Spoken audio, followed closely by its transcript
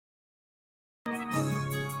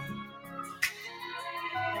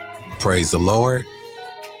Praise the Lord.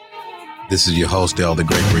 This is your host, Elder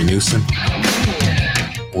Gregory Newsom.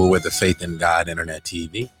 We're with the Faith in God Internet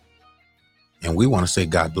TV. And we want to say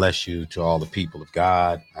God bless you to all the people of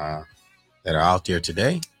God that are out there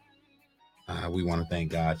today. We want to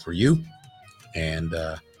thank God for you and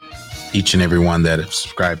each and every one that have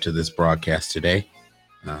subscribed to this broadcast today.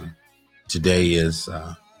 Today is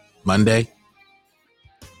Monday,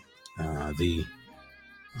 the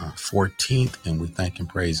 14th, and we thank and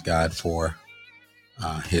praise God for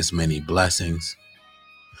his many blessings.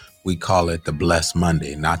 We call it the Blessed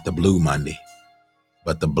Monday, not the Blue Monday,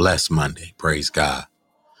 but the Blessed Monday. Praise God,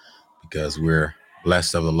 because we're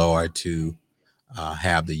blessed of the Lord to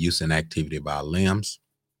have the use and activity of our limbs.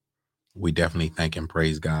 We definitely thank and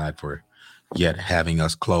praise God for yet having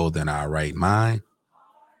us clothed in our right mind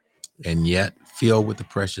and yet filled with the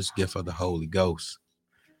precious gift of the Holy Ghost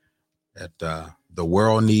that the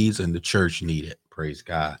world needs and the church need it. Praise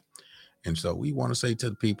God. And so we want to say to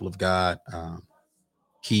the people of God,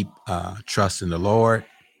 keep trusting the Lord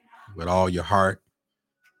with all your heart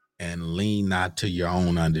and lean not to your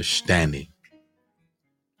own understanding,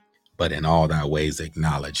 but in all thy ways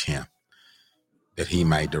acknowledge him, that he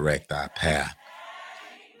might direct our path.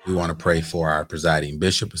 We want to pray for our presiding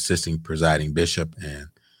bishop, assisting presiding bishop, and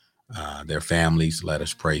their families. Let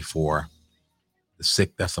us pray for the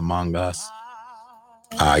sick that's among us,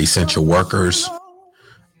 essential workers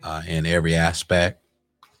in every aspect.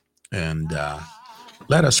 And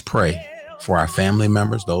let us pray for our family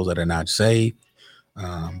members, those that are not saved,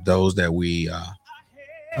 those that we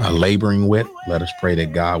are laboring with. Let us pray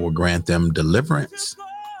that God will grant them deliverance.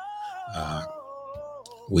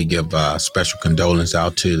 We give special condolence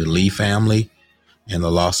out to the Lee family and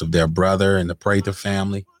the loss of their brother and the Prather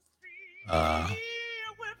family.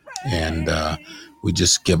 And we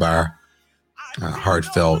just give our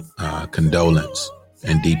heartfelt condolence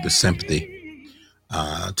and deepest sympathy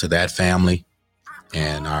to that family.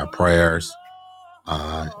 And our prayers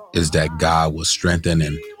is that God will strengthen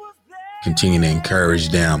and continue to encourage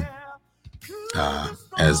them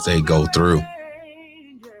as they go through.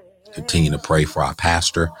 Continue to pray for our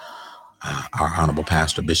pastor, our Honorable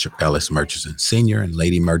Pastor Bishop Ellis Murchison Sr. and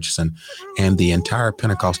Lady Murchison and the entire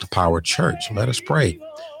Pentecostal Power Church. Let us pray.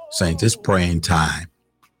 Saints, it's praying time.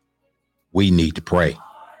 We need to pray.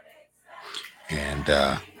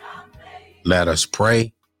 And let us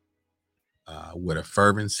pray with a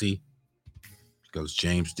fervency, because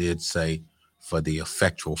James did say, for the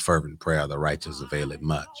effectual fervent prayer of the righteous availeth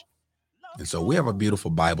much. And so we have a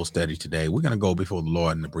beautiful Bible study today. We're going to go before the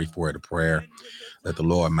Lord in a brief word of prayer that the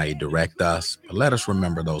Lord may direct us. But let us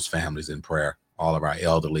remember those families in prayer, all of our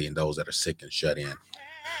elderly and those that are sick and shut in.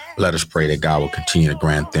 Let us pray that God will continue to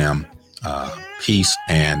grant them peace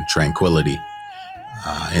and tranquility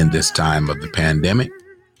in this time of the pandemic.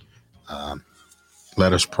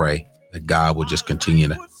 Let us pray that God will just continue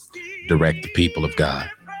to direct the people of God.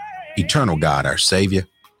 Eternal God, our Savior,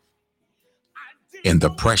 in the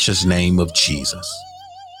precious name of Jesus,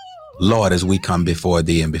 Lord, as we come before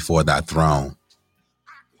thee and before thy throne,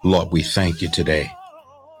 Lord, we thank you today.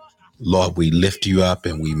 Lord, we lift you up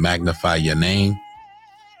and we magnify your name.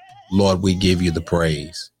 Lord, we give you the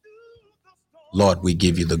praise. Lord, we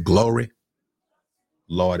give you the glory.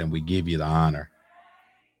 Lord, and we give you the honor.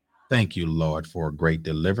 Thank you, Lord, for a great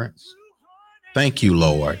deliverance. Thank you,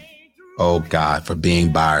 Lord, oh God, for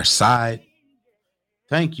being by our side.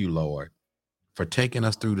 Thank you, Lord, for taking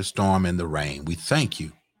us through the storm and the rain. We thank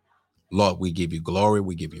you. Lord, we give you glory.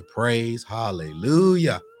 We give you praise.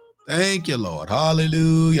 Hallelujah. Thank you, Lord.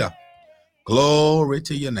 Hallelujah. Glory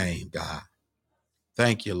to your name, God.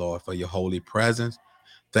 Thank you, Lord, for your holy presence.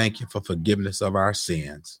 Thank you for forgiveness of our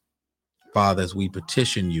sins. Father, as we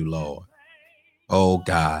petition you, Lord, oh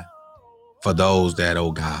God, for those that,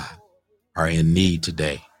 oh God, are in need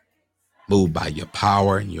today, move by your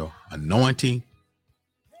power and your anointing.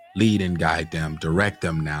 Lead and guide them, direct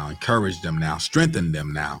them now, encourage them now, strengthen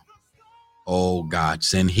them now. Oh God,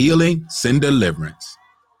 send healing, send deliverance.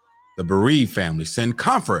 The bereaved family, send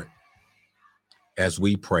comfort as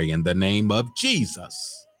we pray in the name of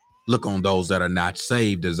Jesus. Look on those that are not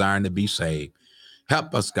saved, desiring to be saved.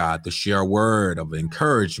 Help us, God, to share a word of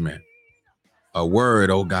encouragement, a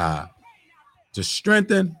word, oh God, to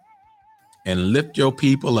strengthen and lift your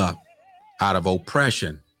people up out of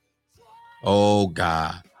oppression, oh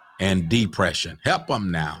God, and depression. Help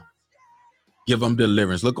them now. Give them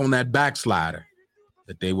deliverance. Look on that backslider,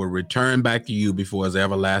 that they will return back to you before it's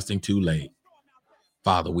everlasting too late.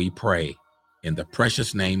 Father, we pray in the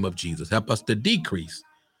precious name of Jesus. Help us to decrease,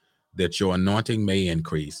 that your anointing may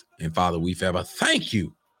increase. And Father, we forever thank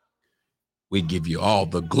you. We give you all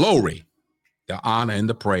the glory the honor, and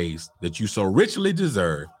the praise that you so richly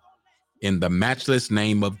deserve. In the matchless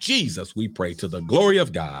name of Jesus, we pray, to the glory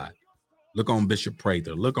of God. Look on Bishop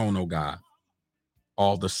Prather. Look on, oh God,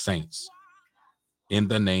 all the saints. In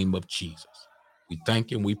the name of Jesus, we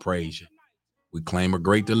thank you and we praise you. We claim a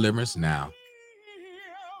great deliverance now.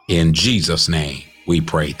 In Jesus' name, we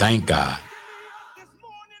pray. Thank God.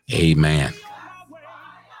 Amen.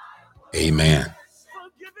 Amen.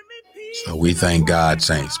 So we thank God,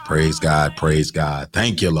 saints. Praise God. Praise God.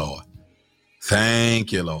 Thank you, Lord.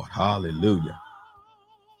 Thank you, Lord. Hallelujah.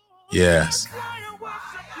 Yes.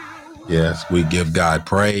 Yes, we give God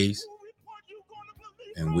praise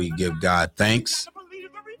and we give God thanks.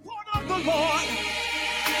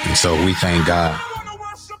 And so we thank God.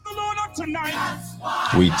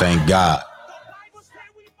 We thank God.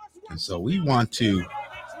 And so we want to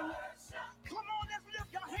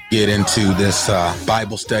get into this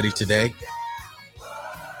Bible study today.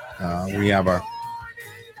 We have a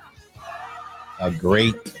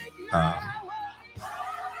great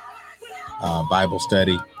Bible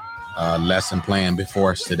study lesson plan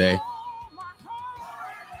before us today.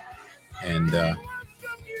 And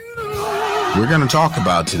we're going to talk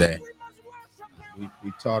about today.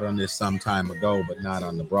 We taught on this some time ago, but not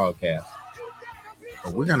on the broadcast.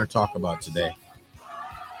 But we're going to talk about today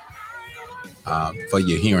for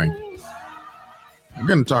your hearing. We're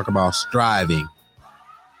going to talk about striving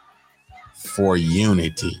for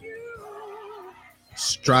unity.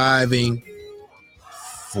 Striving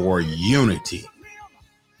for unity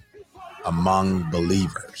among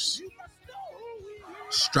believers.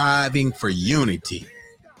 Striving for unity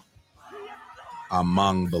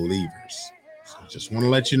among believers. So just want to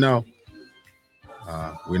let you know,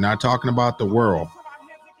 we're not talking about the world.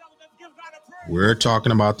 We're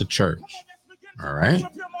talking about the church. All right?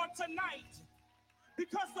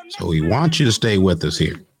 So we want you to stay with us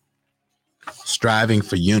here. Striving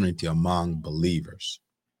for unity among believers.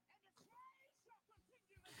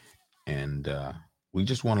 And we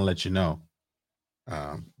just want to let you know,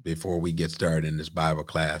 before we get started in this Bible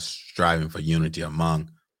class, striving for unity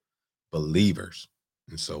among believers.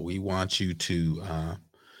 And so we want you to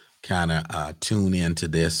kind of tune into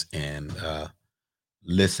this and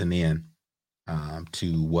listen in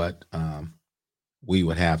to what we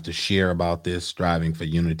would have to share about this, striving for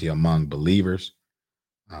unity among believers,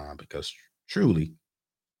 because truly,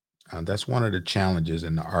 that's one of the challenges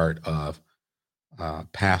in the art of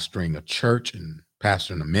pastoring a church and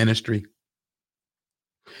pastoring a ministry.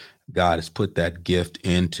 God has put that gift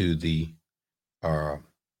into the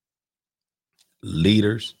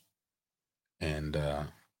leaders, and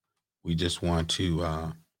we just want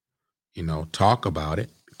to, talk about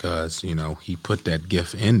it because, he put that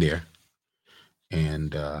gift in there,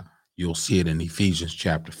 and you'll see it in Ephesians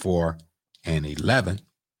chapter 4 and 11.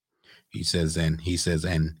 He says, and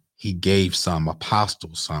he gave some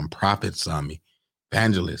apostles, some prophets, some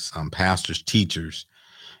evangelists, some pastors, teachers.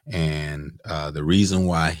 And the reason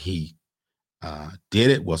why he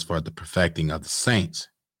did it was for the perfecting of the saints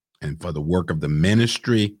and for the work of the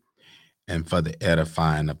ministry and for the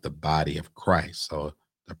edifying of the body of Christ. So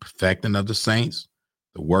the perfecting of the saints,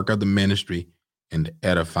 the work of the ministry, and the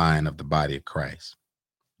edifying of the body of Christ.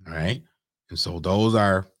 All right. And so those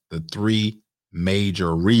are the three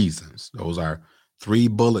major reasons. Those are 3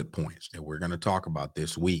 bullet points that we're going to talk about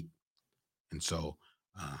this week. And so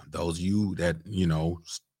those of you that,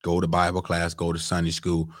 go to Bible class, go to Sunday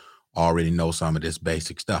school, already know some of this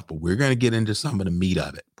basic stuff, but we're going to get into some of the meat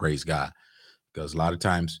of it. Praise God. Because a lot of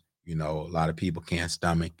times, a lot of people can't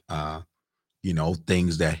stomach,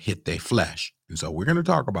 things that hit their flesh. And so we're going to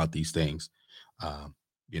talk about these things.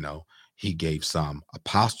 He gave some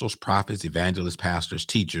apostles, prophets, evangelists, pastors,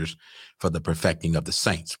 teachers for the perfecting of the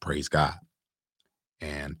saints. Praise God.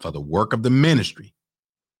 And for the work of the ministry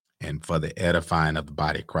and for the edifying of the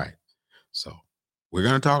body of Christ. So we're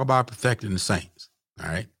going to talk about perfecting the saints. All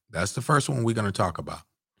right. That's the first one we're going to talk about.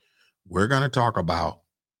 We're going to talk about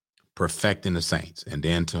perfecting the saints. And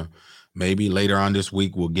then to maybe later on this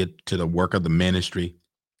week, we'll get to the work of the ministry.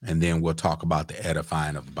 And then we'll talk about the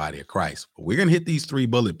edifying of the body of Christ. But we're going to hit these 3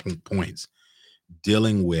 bullet points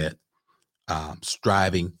dealing with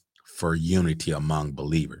striving for unity among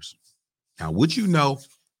believers. Now,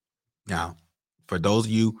 for those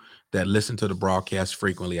of you that listen to the broadcast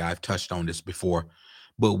frequently, I've touched on this before,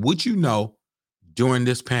 but would you know during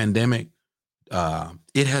this pandemic,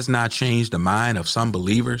 it has not changed the mind of some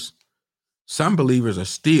believers? Some believers are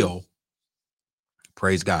still,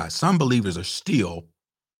 praise God, some believers are still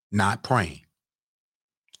not praying.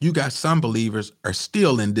 You got some believers are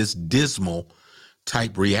still in this dismal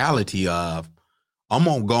type reality of, I'm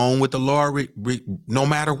going to go on with the Lord no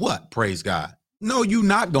matter what. Praise God. No, you're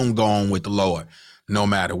not going to go on with the Lord no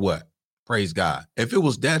matter what. Praise God. If it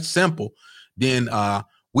was that simple, then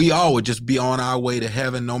we all would just be on our way to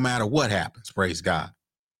heaven no matter what happens. Praise God.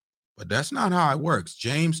 But that's not how it works.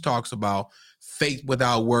 James talks about faith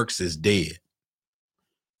without works is dead.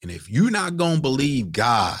 And if you're not going to believe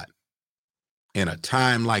God in a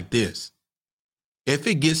time like this, if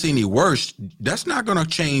it gets any worse, that's not going to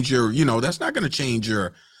change that's not going to change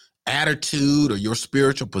your attitude or your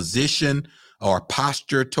spiritual position or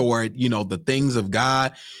posture toward, the things of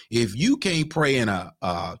God. If you can't pray in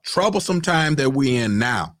a troublesome time that we're in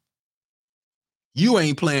now, you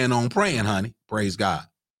ain't planning on praying, honey. Praise God.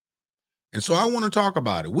 And so I want to talk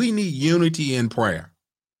about it. We need unity in prayer,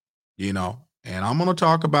 and I'm going to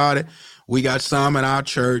talk about it. We got some in our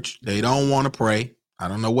church. They don't want to pray. I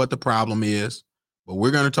don't know what the problem is, but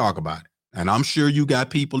we're going to talk about it. And I'm sure you got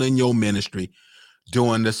people in your ministry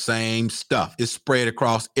doing the same stuff. It's spread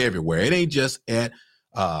across everywhere. It ain't just at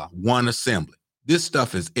one assembly. This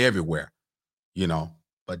stuff is everywhere,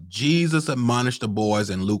 But Jesus admonished the boys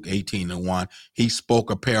in Luke 18:1. He spoke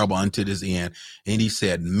a parable unto this end, and he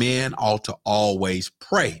said, men ought to always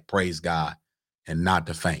pray, praise God, and not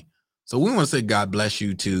to faint. So we want to say God bless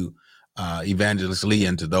you to Evangelist Lee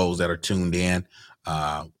and to those that are tuned in.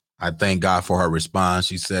 I thank God for her response.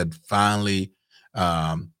 She said, finally,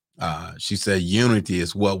 she said, unity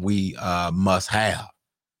is what we must have.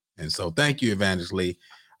 And so thank you, Evangelist Lee.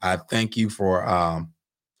 I thank you for,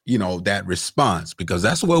 that response, because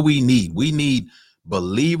that's what we need. We need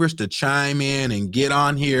believers to chime in and get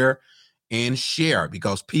on here and share,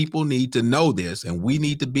 because people need to know this, and we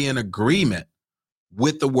need to be in agreement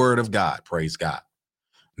with the word of God. Praise God.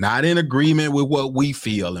 Not in agreement with what we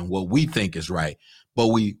feel and what we think is right. But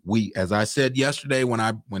we, as I said yesterday,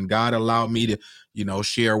 when God allowed me to,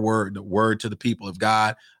 share the word to the people of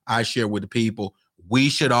God, I share with the people, we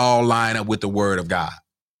should all line up with the word of God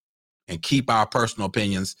and keep our personal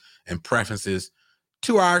opinions and preferences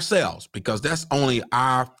to ourselves, because that's only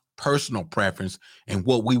our personal preference and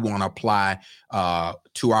what we want to apply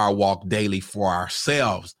to our walk daily for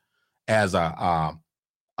ourselves as a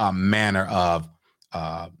manner of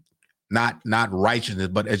not righteousness,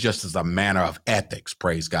 but it's just as a manner of ethics,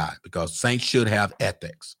 praise God, because saints should have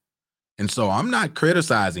ethics. And so I'm not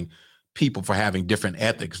criticizing people for having different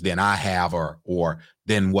ethics than I have or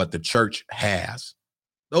than what the church has.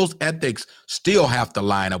 Those ethics still have to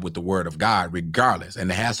line up with the word of God regardless, and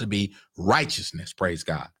there has to be righteousness, praise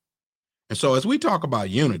God. And so as we talk about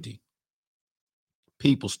unity,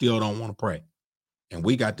 people still don't want to pray. And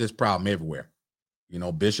we got this problem everywhere.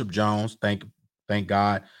 Bishop Jones, thank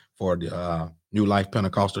God for the New Life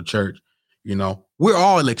Pentecostal Church. We're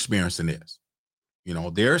all experiencing this.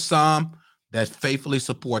 There are some that faithfully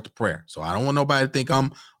support the prayer. So I don't want nobody to think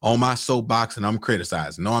I'm on my soapbox and I'm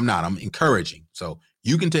criticizing. No, I'm not. I'm encouraging. So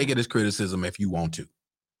you can take it as criticism if you want to.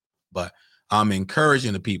 But I'm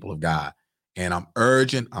encouraging the people of God, and I'm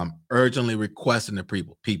urgently requesting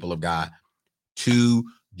the people of God to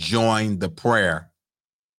join the prayer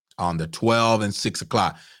on the 12 and 6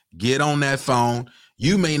 o'clock. Get on that phone.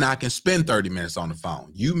 You may not can spend 30 minutes on the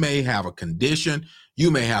phone. You may have a condition. You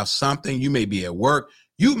may have something. You may be at work.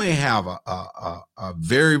 You may have a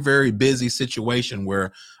very, very busy situation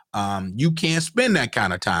where you can't spend that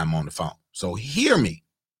kind of time on the phone. So hear me.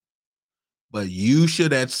 But you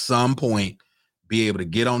should at some point be able to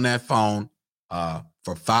get on that phone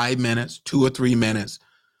for 5 minutes, 2 or 3 minutes,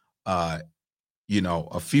 a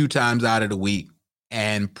few times out of the week,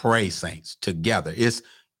 and pray, saints, together. It's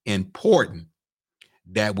important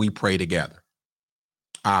that we pray together.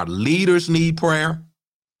 Our leaders need prayer,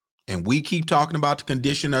 and we keep talking about the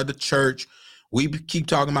condition of the church. We keep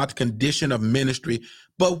talking about the condition of ministry.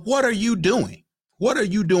 But what are you doing? What are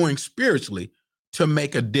you doing spiritually to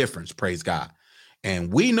make a difference? Praise God.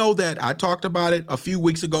 And we know that I talked about it a few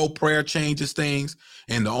weeks ago. Prayer changes things.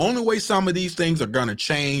 And the only way some of these things are going to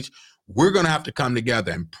change, we're going to have to come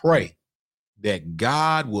together and pray that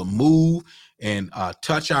God will move and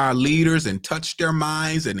touch our leaders and touch their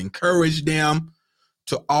minds and encourage them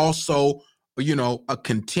to also,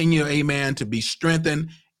 continue, amen, to be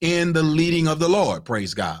strengthened in the leading of the Lord,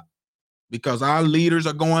 praise God, because our leaders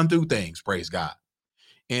are going through things, praise God.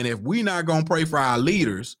 And if we're not going to pray for our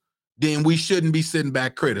leaders, then we shouldn't be sitting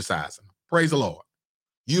back criticizing. Praise the Lord.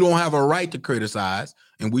 You don't have a right to criticize,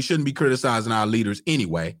 and we shouldn't be criticizing our leaders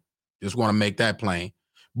anyway. Just want to make that plain.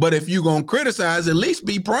 But if you're going to criticize, at least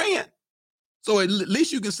be praying. So at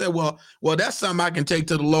least you can say, well, that's something I can take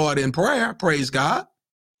to the Lord in prayer. Praise God.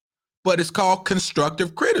 But it's called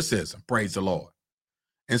constructive criticism. Praise the Lord.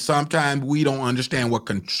 And sometimes we don't understand what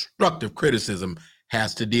constructive criticism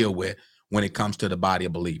has to deal with when it comes to the body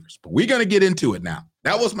of believers. But we're going to get into it now.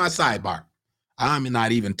 That was my sidebar. I'm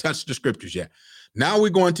not even touched the scriptures yet. Now we're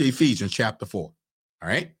going to Ephesians chapter 4. All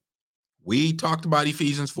right. We talked about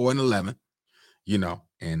Ephesians 4 and 11,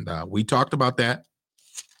 and we talked about that.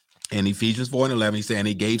 In Ephesians 4 and 11, he's saying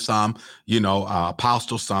he gave some,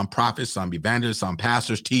 apostles, some prophets, some evangelists, some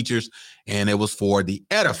pastors, teachers, and it was for the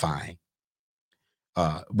edifying,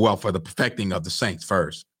 for the perfecting of the saints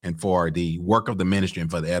first, and for the work of the ministry and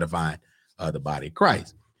for the edifying of the body of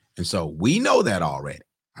Christ. And so we know that already.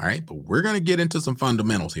 All right. But we're going to get into some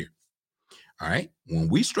fundamentals here. All right. When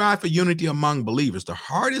we strive for unity among believers, the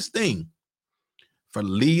hardest thing for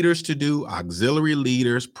leaders to do, auxiliary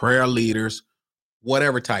leaders, prayer leaders,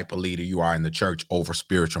 whatever type of leader you are in the church over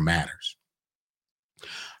spiritual matters,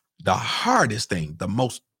 the hardest thing, the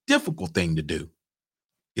most difficult thing to do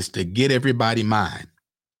is to get everybody's mind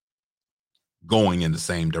going in the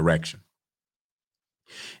same direction.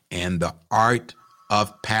 And the art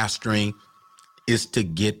of pastoring is to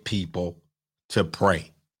get people to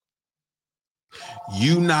pray.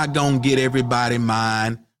 You're not going to get everybody's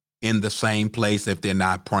mind in the same place if they're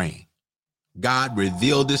not praying. God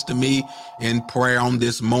revealed this to me in prayer on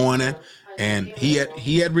this morning, and he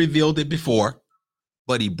had revealed it before,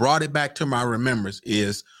 but he brought it back to my remembrance.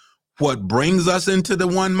 Is what brings us into the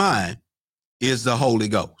one mind is the Holy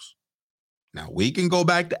Ghost. Now we can go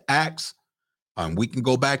back to Acts, we can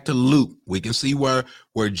go back to Luke. We can see where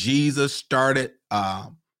Jesus started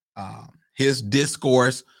his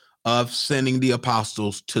discourse of sending the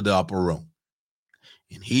apostles to the upper room,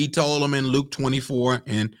 and he told them in Luke 24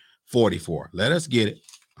 and 44. Let us get it.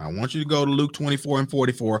 I want you to go to Luke 24 and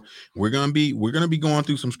 44. We're gonna be going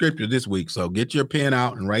through some scriptures this week. So get your pen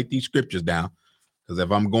out and write these scriptures down. Because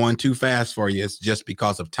if I'm going too fast for you, it's just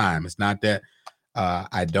because of time. It's not that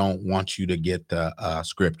I don't want you to get the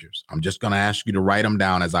scriptures. I'm just gonna ask you to write them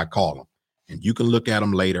down as I call them, and you can look at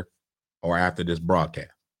them later or after this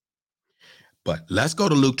broadcast. But let's go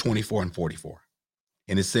to Luke 24 and 44.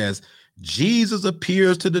 And it says, Jesus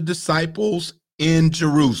appears to the disciples in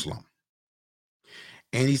Jerusalem.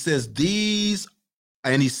 And he says,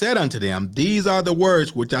 and he said unto them, these are the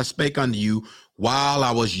words which I spake unto you while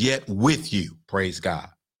I was yet with you. Praise God.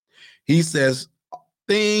 He says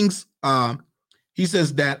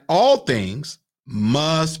that all things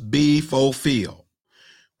must be fulfilled,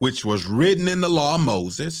 which was written in the law of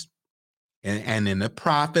Moses and in the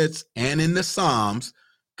prophets and in the Psalms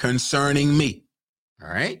concerning me. All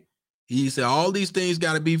right. He said all these things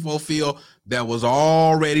got to be fulfilled that was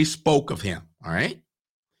already spoke of him. All right.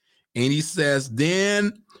 And he says,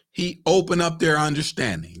 then he opened up their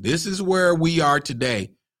understanding. This is where we are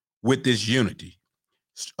today with this unity,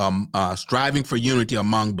 striving for unity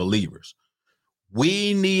among believers.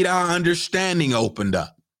 We need our understanding opened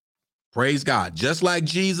up. Praise God. Just like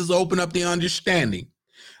Jesus opened up the understanding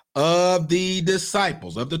of the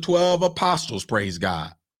disciples, of the 12 apostles, praise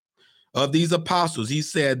God. Of these apostles, he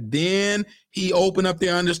said, then he opened up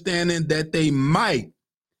their understanding that they might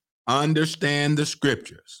understand the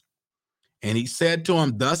scriptures. And he said to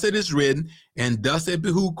them, thus it is written, and thus it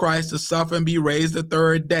behooved Christ to suffer and be raised the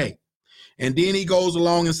third day. And then he goes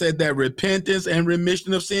along and said that repentance and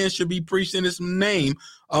remission of sins should be preached in his name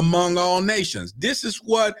among all nations. This is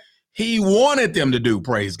what he wanted them to do,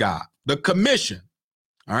 praise God, the commission.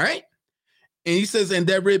 All right. And he says, and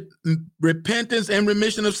that repentance and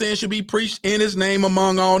remission of sin should be preached in his name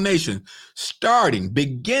among all nations,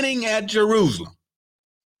 beginning at Jerusalem.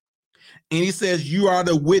 And he says, you are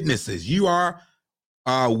the witnesses. You are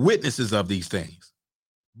witnesses of these things.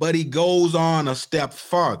 But he goes on a step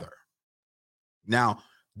further. Now,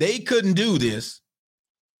 they couldn't do this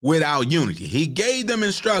without unity. He gave them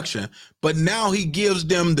instruction, but now he gives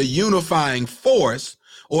them the unifying force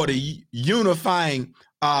or the unifying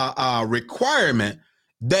requirement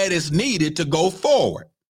that is needed to go forward.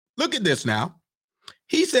 Look at this now.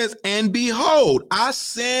 He says, and behold, I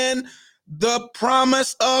send the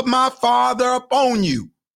promise of my Father upon you.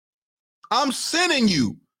 I'm sending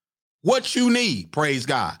you what you need, praise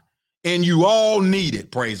God. And you all need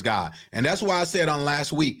it, praise God. And that's why I said on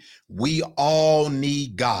last week, we all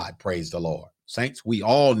need God, praise the Lord. Saints, we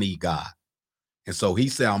all need God. And so he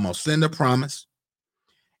said, I'm going to send a promise.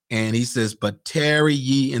 And he says, but tarry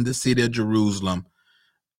ye in the city of Jerusalem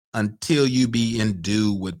until you be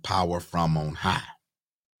endued with power from on high.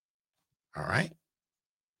 All right.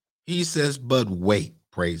 He says, but wait,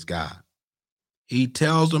 praise God. He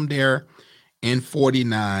tells them there in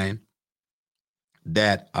 49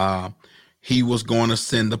 that he was going to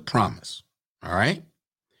send the promise, all right,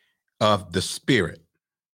 of the Spirit.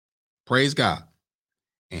 Praise God.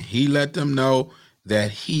 And he let them know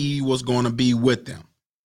that he was going to be with them.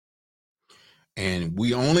 And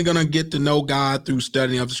we only going to get to know God through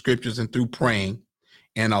studying of the scriptures and through praying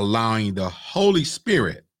and allowing the Holy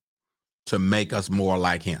Spirit to make us more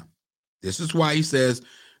like him. This is why he says,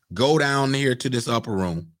 go down here to this upper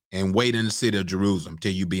room and wait in the city of Jerusalem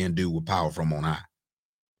till you be endued with power from on high.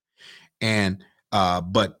 And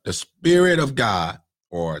but the Spirit of God,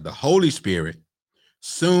 or the Holy Spirit,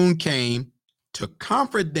 soon came to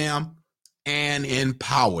comfort them and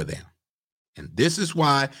empower them. And this is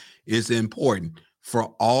why it's important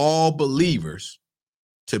for all believers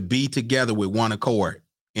to be together with one accord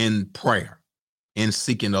in prayer, in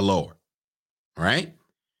seeking the Lord, right?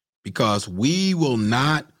 Because we will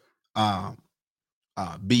not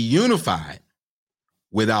be unified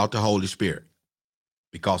without the Holy Spirit.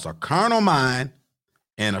 Because a carnal mind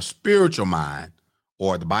and a spiritual mind,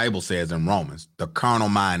 or the Bible says in Romans, the carnal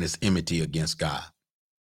mind is enmity against God.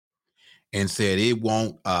 And said it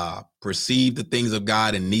won't perceive the things of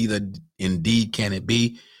God, and neither indeed can it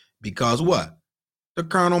be, because what? The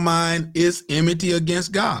carnal mind is enmity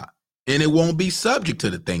against God, and it won't be subject to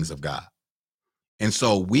the things of God. And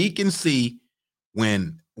so we can see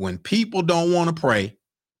when people don't want to pray,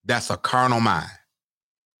 that's a carnal mind.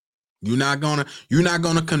 You're not gonna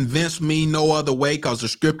convince me no other way, because the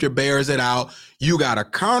scripture bears it out. You got a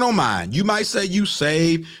carnal mind. You might say you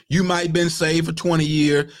saved, you might have been saved for 20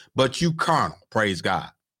 years, but you carnal, praise God.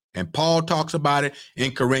 And Paul talks about it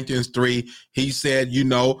in Corinthians 3. He said,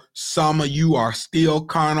 some of you are still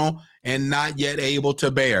carnal and not yet able to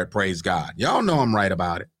bear it, praise God. Y'all know I'm right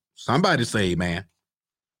about it. Somebody say amen.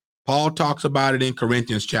 Paul talks about it in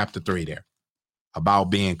Corinthians chapter 3 there, about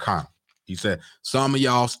being carnal. He said, some of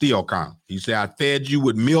y'all still carnal. He said, I fed you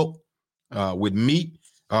with milk, with meat,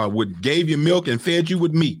 gave you milk and fed you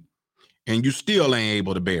with meat, and you still ain't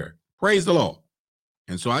able to bear it. Praise the Lord.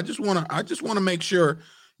 And so I just want to make sure,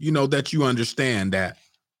 that you understand that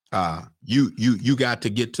you got to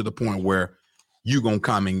get to the point where you're going to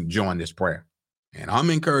come and join this prayer. And I'm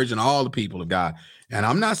encouraging all the people of God. And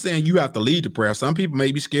I'm not saying you have to lead the prayer. Some people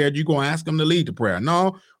may be scared you're going to ask them to lead the prayer.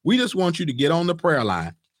 No, we just want you to get on the prayer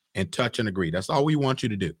line and touch and agree. That's all we want you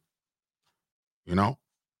to do.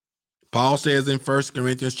 Paul says in 1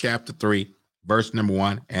 Corinthians chapter 3, verse number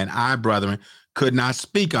 1, and I, brethren, could not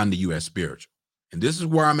speak unto you as spiritual. And this is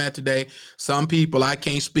where I'm at today. Some people, I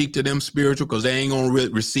can't speak to them spiritual because they ain't going to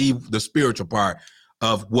receive the spiritual part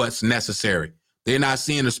of what's necessary. They're not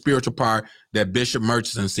seeing the spiritual part that Bishop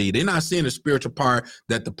Murchison see. They're not seeing the spiritual part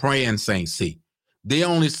that the praying saints see. They're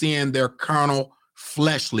only seeing their carnal,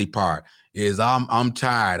 fleshly part. Is I'm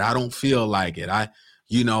tired. I don't feel like it. I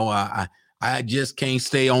just can't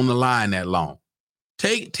stay on the line that long.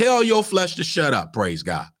 Tell your flesh to shut up. Praise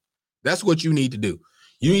God. That's what you need to do.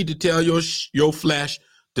 You need to tell your flesh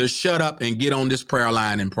to shut up and get on this prayer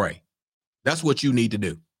line and pray. That's what you need to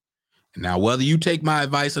do. Now, whether you take my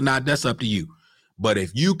advice or not, that's up to you. But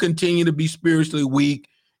if you continue to be spiritually weak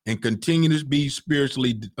and continue to be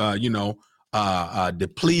spiritually,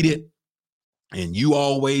 depleted, and you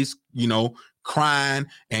always, crying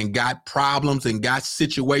and got problems and got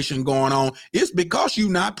situation going on, it's because you're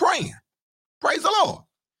not praying. Praise the Lord.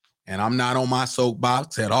 And I'm not on my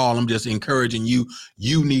soapbox at all. I'm just encouraging you.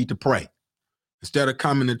 You need to pray. Instead of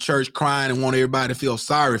coming to church crying and want everybody to feel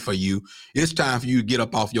sorry for you, it's time for you to get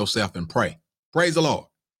up off yourself and pray. Praise the Lord.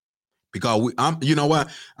 Because we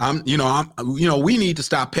need to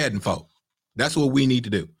stop petting folk. That's what we need to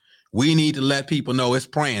do. We need to let people know it's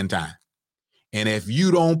praying time. And if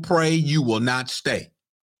you don't pray, you will not stay.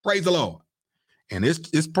 Praise the Lord. And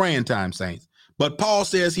it's praying time, saints. But Paul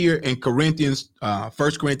says here in Corinthians, 1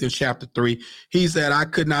 Corinthians chapter 3, he said, I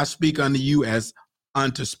could not speak unto you as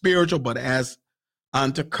unto spiritual, but as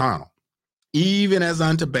unto carnal, even as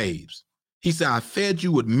unto babes. He said, I fed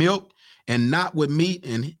you with milk and not with meat.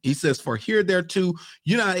 And he says, for herethereto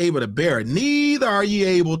you're not able to bear it, neither are ye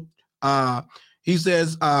able. He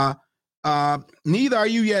says, neither are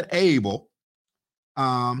you yet able.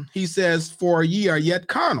 He says, for ye are yet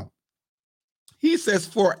carnal. He says,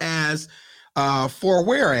 for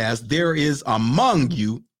whereas there is among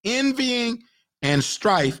you envying and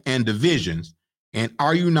strife and divisions, and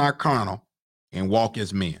are you not carnal and walk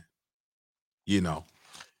as men? We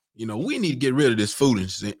need to get rid of this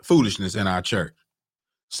foolishness in our church.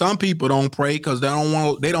 Some people don't pray because they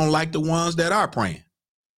don't like the ones that are praying.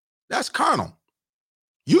 That's carnal.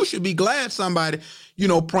 You should be glad somebody,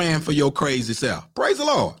 praying for your crazy self. Praise the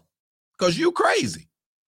Lord. Because you crazy.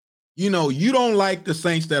 You don't like the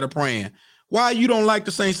saints that are praying. Why you don't like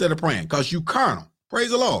the saints that are praying? Because you carnal.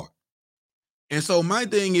 Praise the Lord. And so my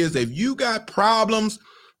thing is, if you got problems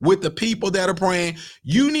with the people that are praying,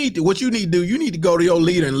 what you need to do, you need to go to your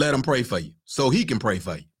leader and let him pray for you so he can pray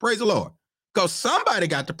for you. Praise the Lord. Because somebody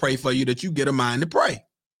got to pray for you that you get a mind to pray.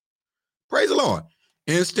 Praise the Lord.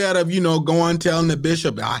 Instead of, going telling the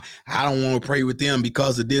bishop, I don't want to pray with them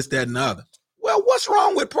because of this, that, and the other. Well, what's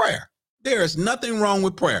wrong with prayer? There is nothing wrong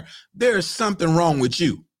with prayer. There is something wrong with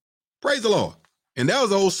you. Praise the Lord. And that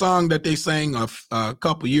was an old song that they sang a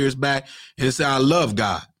couple years back. And it said, I love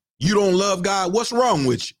God. You don't love God? What's wrong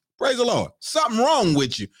with you? Praise the Lord. Something wrong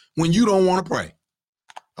with you when you don't want to pray.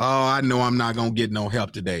 Oh, I know I'm not going to get no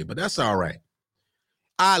help today, but that's all right.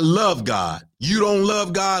 I love God. You don't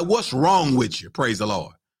love God? What's wrong with you? Praise the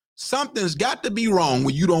Lord. Something's got to be wrong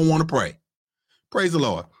when you don't want to pray. Praise the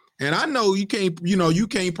Lord. And I know you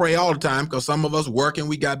can't pray all the time because some of us working,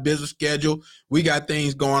 we got busy schedule, we got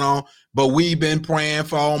things going on, but we've been praying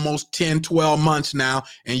for almost 10, 12 months now,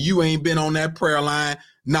 and you ain't been on that prayer line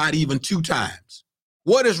not even 2 times.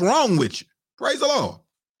 What is wrong with you? Praise the Lord.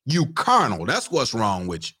 You carnal. That's what's wrong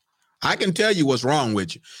with you. I can tell you what's wrong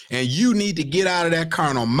with you. And you need to get out of that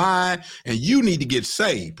carnal mind and you need to get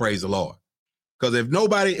saved. Praise the Lord. Because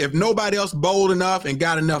if nobody else bold enough and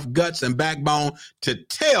got enough guts and backbone to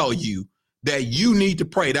tell you that you need to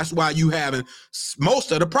pray, that's why you having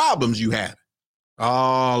most of the problems you have.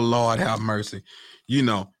 Oh, Lord, have mercy.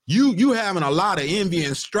 You having a lot of envy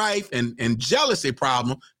and strife and jealousy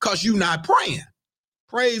problem because you not praying.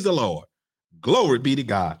 Praise the Lord. Glory be to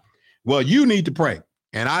God. Well, you need to pray.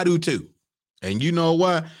 And I do too. And you know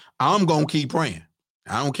what? I'm going to keep praying.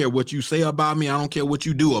 I don't care what you say about me. I don't care what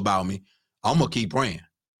you do about me. I'm going to keep praying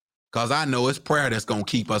because I know it's prayer that's going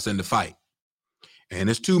to keep us in the fight. And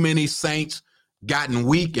there's too many saints gotten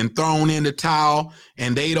weak and thrown in the towel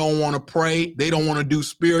and they don't want to pray. They don't want to do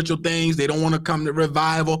spiritual things. They don't want to come to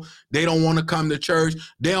revival. They don't want to come to church.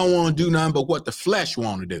 They don't want to do nothing but what the flesh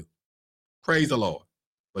want to do. Praise the Lord.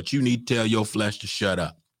 But you need to tell your flesh to shut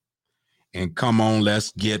up. And come on,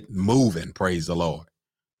 let's get moving. Praise the Lord.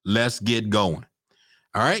 Let's get going.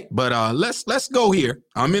 All right. But let's go here.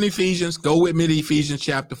 I'm in Ephesians. Go with me to Ephesians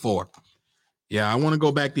chapter 4. Yeah, I want to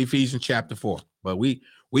go back to Ephesians chapter 4. But we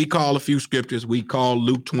call a few scriptures. We call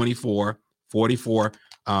Luke 24, 44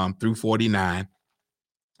 through 49.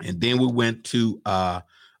 And then we went to 1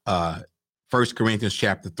 Corinthians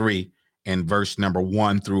chapter 3 and verse number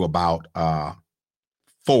 1 through about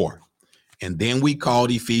 4. And then we called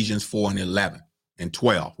Ephesians 4 and 11 and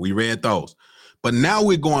 12. We read those. But now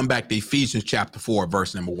we're going back to Ephesians chapter 4,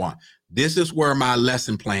 verse number 1. This is where my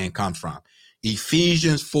lesson plan comes from.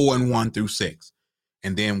 Ephesians 4 and 1 through 6.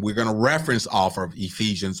 And then we're going to reference off of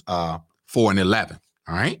Ephesians 4 and 11.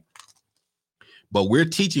 All right. But we're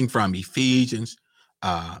teaching from Ephesians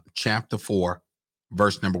chapter 4,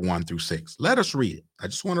 verse number 1 through 6. Let us read it. I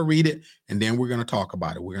just want to read it, and then we're going to talk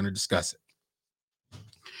about it. We're going to discuss it.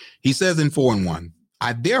 He says in 4 and 1,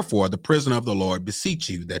 I therefore, the prisoner of the Lord, beseech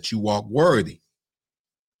you that you walk worthy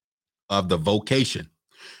of the vocation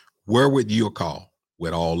wherewith you are called,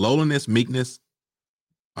 with all lowliness, meekness,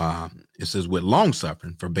 it says with long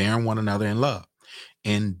suffering, forbearing one another in love,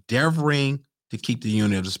 endeavoring to keep the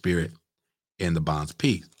unity of the Spirit in the bonds of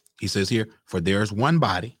peace. He says here, for there is one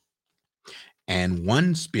body and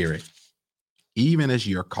one Spirit, even as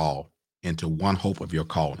you're called into one hope of your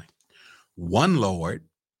calling, one Lord,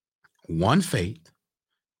 one faith,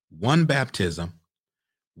 one baptism,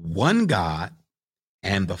 one God,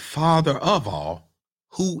 and the Father of all,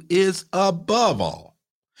 who is above all,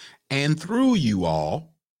 and through you all,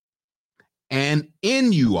 and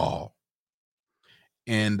in you all.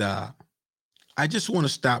 And I just want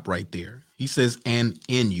to stop right there. He says, and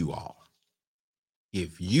in you all.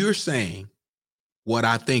 If you're saying what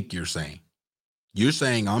I think you're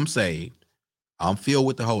saying I'm saved, I'm filled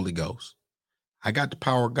with the Holy Ghost, I got the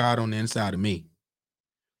power of God on the inside of me,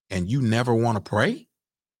 and you never want to pray?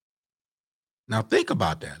 Now think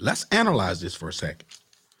about that. Let's analyze this for a second.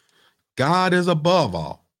 God is above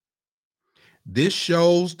all. This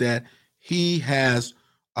shows that he has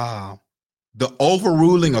the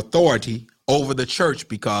overruling authority over the church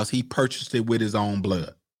because he purchased it with his own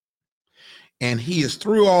blood. And he is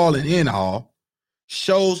through all and in all,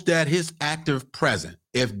 shows that his active present.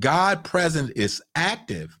 If God present is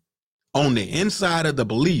active on the inside of the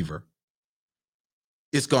believer,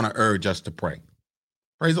 it's going to urge us to pray.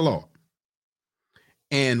 Praise the Lord.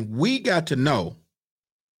 And we got to know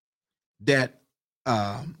that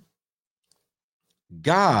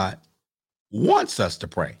God wants us to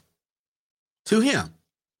pray to him.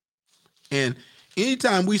 And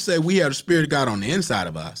anytime we say we have the Spirit of God on the inside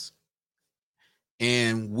of us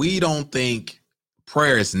and we don't think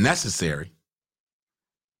prayer is necessary,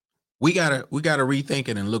 we gotta rethink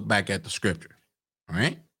it and look back at the scripture. All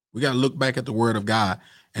right. We got to look back at the word of God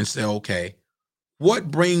and say, okay,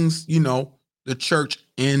 what brings, the church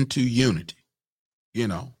into unity?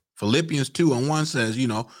 Philippians 2:1 says,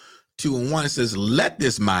 2:1 says, let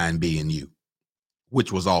this mind be in you,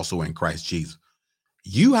 which was also in Christ Jesus.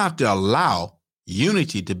 You have to allow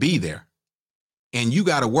unity to be there, and you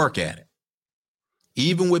got to work at it.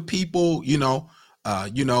 Even with people, we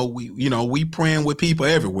praying with people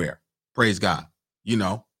everywhere. Praise God.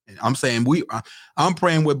 I'm saying I'm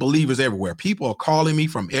praying with believers everywhere. People are calling me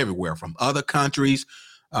from everywhere, from other countries.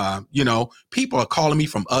 People are calling me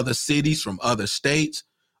from other cities, from other states,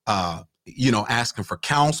 asking for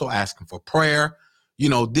counsel, asking for prayer.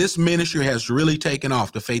 This ministry has really taken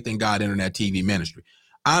off, the Faith in God Internet TV ministry.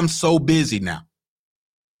 I'm so busy now,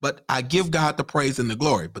 but I give God the praise and the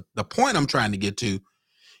glory. But the point I'm trying to get to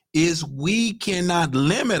is we cannot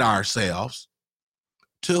limit ourselves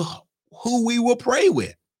to who we will pray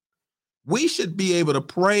with. We should be able to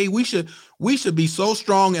pray. We should be so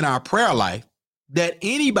strong in our prayer life that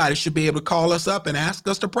anybody should be able to call us up and ask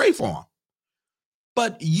us to pray for them.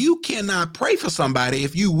 But you cannot pray for somebody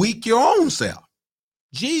if you weak your own self.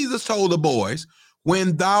 Jesus told the boys,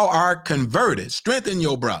 when thou art converted, strengthen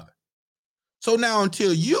your brother. So now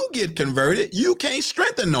until you get converted, you can't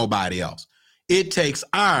strengthen nobody else. It takes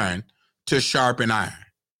iron to sharpen iron.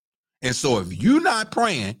 And so if you're not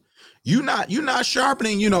praying, you're not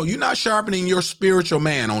sharpening, you're not sharpening your spiritual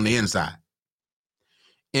man on the inside.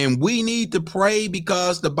 And we need to pray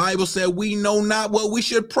because the Bible said we know not what we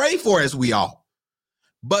should pray for as we ought.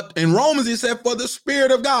 But in Romans, it said for the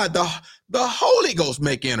Spirit of God, the Holy Ghost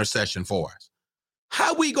make intercession for us.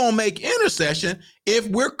 How we going to make intercession if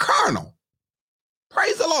we're carnal?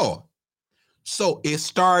 Praise the Lord. So it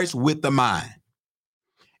starts with the mind.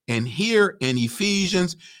 And here in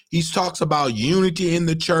Ephesians, he talks about unity in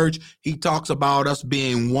the church. He talks about us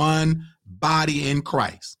being one body in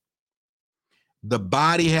Christ. The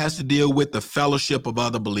body has to deal with the fellowship of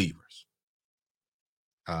other believers.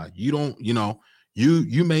 You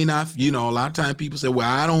may not, a lot of times people say, well,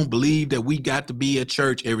 I don't believe that we got to be at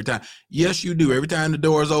church every time. Yes, you do. Every time the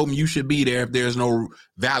door is open, you should be there if there's no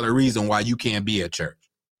valid reason why you can't be at church.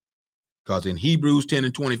 Because in Hebrews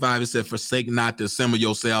 10:25, it said, forsake not to assemble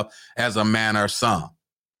yourself as a manner of some.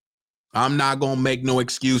 I'm not going to make no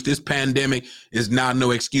excuse. This pandemic is not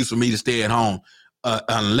no excuse for me to stay at home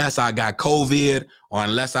unless I got COVID or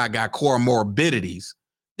unless I got comorbidities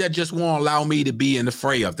that just won't allow me to be in the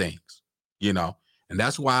fray of things, And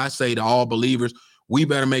that's why I say to all believers, we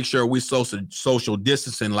better make sure we social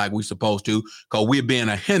distancing like we're supposed to, because we're being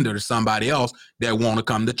a hinder to somebody else that want to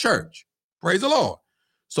come to church. Praise the Lord.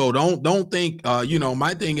 So don't think,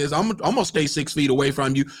 my thing is I'm going to stay 6 feet away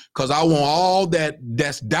from you because I want all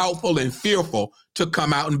that's doubtful and fearful to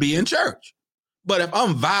come out and be in church. But if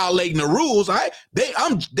I'm violating the rules,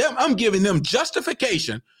 I'm giving them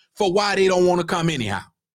justification for why they don't want to come anyhow.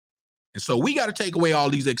 And so we got to take away all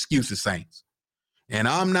these excuses, saints. And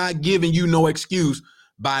I'm not giving you no excuse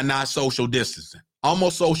by not social distancing.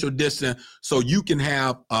 Almost social distance so you can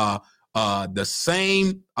have the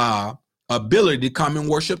same ability to come and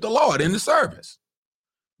worship the Lord in the service.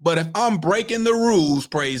 But if I'm breaking the rules,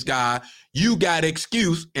 praise God, you got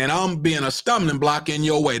excuse and I'm being a stumbling block in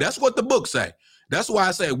your way. That's what the book say. That's why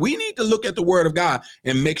I say we need to look at the word of God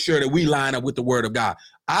and make sure that we line up with the word of God.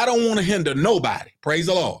 I don't want to hinder nobody. Praise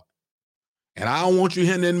the Lord. And I don't want you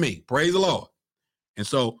hindering me. Praise the Lord. And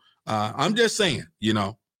so I'm just saying,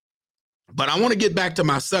 but I want to get back to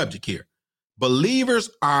my subject here. Believers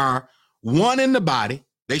are one in the body.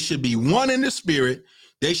 They should be one in the spirit.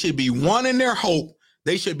 They should be one in their hope.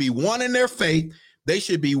 They should be one in their faith. They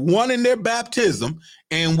should be one in their baptism.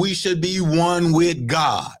 And we should be one with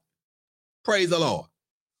God. Praise the Lord.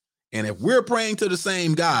 And if we're praying to the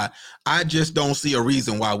same God, I just don't see a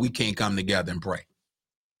reason why we can't come together and pray.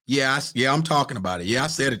 Yeah, I'm talking about it. Yeah, I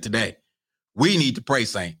said it today. We need to pray,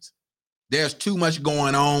 saints. There's too much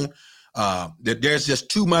going on. There's just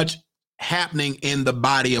too much happening in the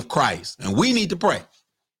body of Christ. And we need to pray.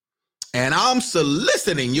 And I'm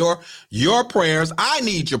soliciting your prayers. I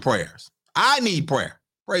need your prayers. I need prayer.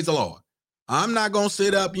 Praise the Lord. I'm not going to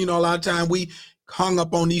sit up. A lot of time we hung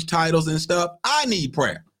up on these titles and stuff. I need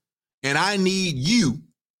prayer. And I need you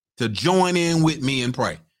to join in with me and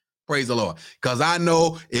pray. Praise the Lord. Because I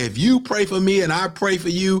know if you pray for me and I pray for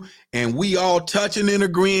you and we all touching and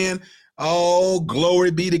agreeing, oh,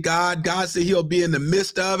 glory be to God. God said he'll be in the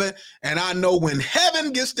midst of it. And I know when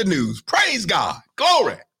heaven gets the news, praise God,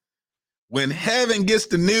 glory. When heaven gets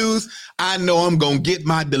the news, I know I'm going to get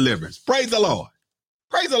my deliverance. Praise the Lord.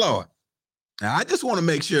 Praise the Lord. Now, I just want to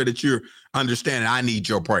make sure that you're understanding I need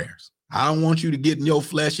your prayers. I don't want you to get in your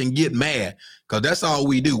flesh and get mad, because that's all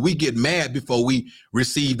we do. We get mad before we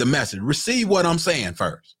receive the message. Receive what I'm saying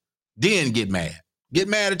first, then get mad. Get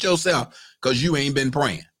mad at yourself because you ain't been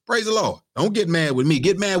praying. Praise the Lord. Don't get mad with me.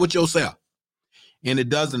 Get mad with yourself. And it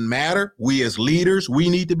doesn't matter. We as leaders, we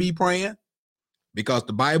need to be praying, because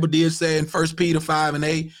the Bible did say in 1 Peter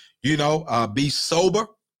 5:8, be sober,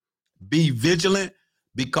 be vigilant,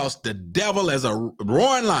 because the devil, as a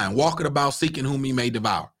roaring lion, walketh about seeking whom he may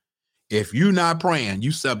devour. If you're not praying,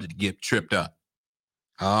 you subject to get tripped up.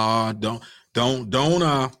 Don't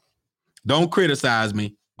criticize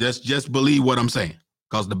me. Just believe what I'm saying,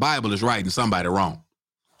 because the Bible is right and somebody wrong.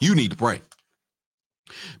 You need to pray.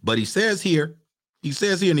 But he says here in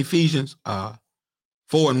Ephesians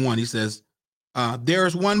 4:1, he says, there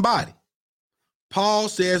is one body. Paul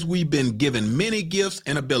says we've been given many gifts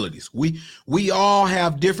and abilities. We all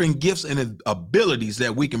have different gifts and abilities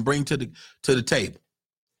that we can bring to the table.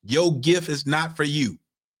 Your gift is not for you.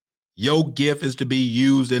 Your gift is to be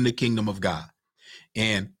used in the kingdom of God.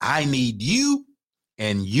 And I need you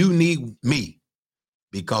and you need me,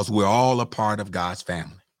 because we're all a part of God's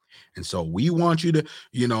family. And so we want you to,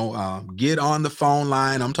 get on the phone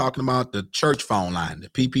line. I'm talking about the church phone line, the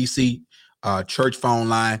PPC church phone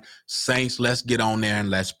line. Saints, let's get on there and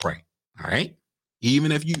let's pray. All right.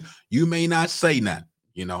 Even if you may not say nothing,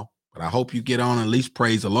 but I hope you get on and at least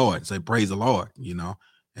praise the Lord and say, praise the Lord,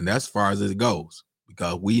 and that's as far as it goes,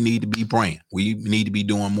 because we need to be praying. We need to be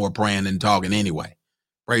doing more praying than talking anyway.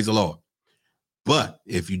 Praise the Lord. But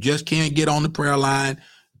if you just can't get on the prayer line,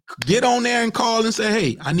 get on there and call and say,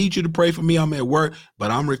 hey, I need you to pray for me. I'm at work, but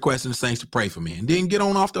I'm requesting the saints to pray for me. And then get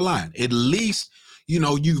on off the line. At least,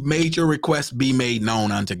 you've made your request be made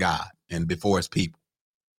known unto God and before his people.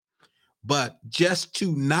 But just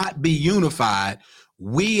to not be unified,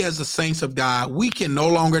 we as the saints of God, we can no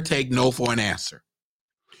longer take no for an answer.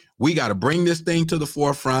 We got to bring this thing to the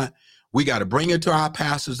forefront. We got to bring it to our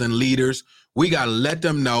pastors and leaders. We got to let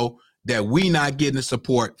them know that we not getting the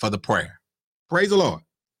support for the prayer. Praise the Lord.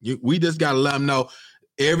 We just got to let them know.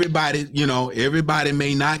 Everybody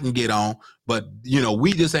may not can get on, but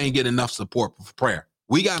we just ain't get enough support for prayer.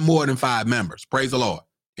 We got more than 5 members. Praise the Lord,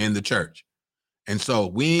 in the church. And so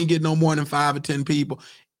we ain't get no more than 5 or 10 people.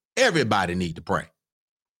 Everybody need to pray.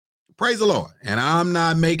 Praise the Lord. And I'm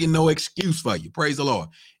not making no excuse for you. Praise the Lord.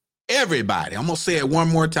 Everybody. I'm going to say it one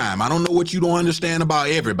more time. I don't know what you don't understand about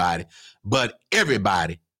everybody, but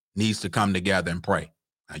everybody needs to come together and pray.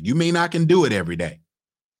 Now, you may not can do it every day.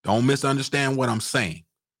 Don't misunderstand what I'm saying.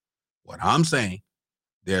 What I'm saying,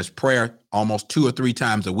 there's prayer almost 2 or 3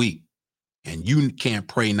 times a week, and you can't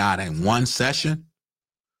pray not in one session.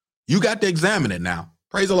 You got to examine it now.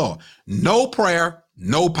 Praise the Lord. No prayer,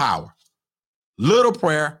 no power. Little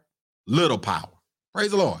prayer, little power.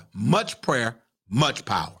 Praise the Lord. Much prayer, much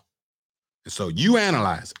power. And so you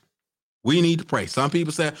analyze it. We need to pray. Some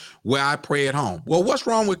people say, well, I pray at home. Well, what's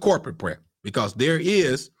wrong with corporate prayer? Because there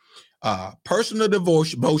is personal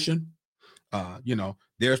devotion.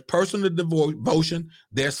 There's personal devotion,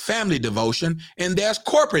 there's family devotion, and there's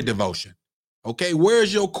corporate devotion. Okay,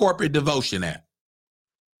 where's your corporate devotion at?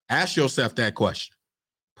 Ask yourself that question.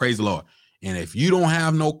 Praise the Lord. And if you don't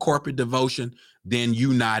have no corporate devotion, then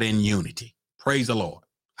you're not in unity. Praise the Lord.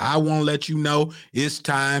 I want to let you know it's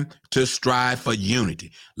time to strive for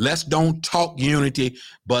unity. Let's don't talk unity,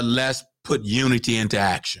 but let's put unity into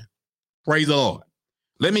action. Praise the Lord.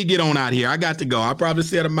 Let me get on out here. I got to go. I probably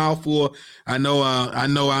said a mouthful. I know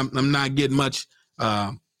I'm not getting much.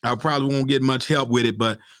 I probably won't get much help with it,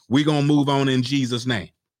 but we're going to move on in Jesus' name.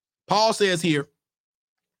 Paul says here,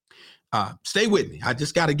 stay with me. I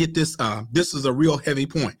just got to get this. This is a real heavy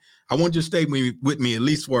point. I want you to stay with me at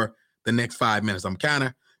least for the next 5 minutes. I'm kind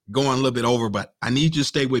of going a little bit over, but I need you to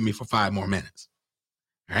stay with me for 5 more minutes.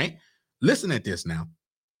 All right. Listen at this now.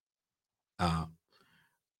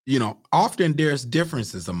 Often there's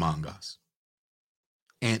differences among us,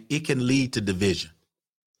 and it can lead to division.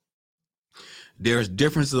 There's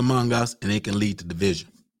differences among us, and it can lead to division.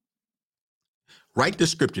 Write the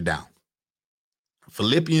scripture down.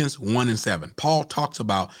 Philippians 1:7. Paul talks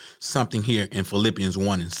about something here in Philippians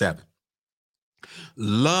 1:7.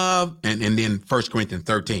 Love, and then 1 Corinthians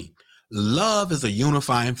 13. Love is a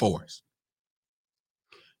unifying force.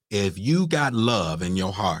 If you got love in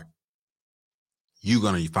your heart, you're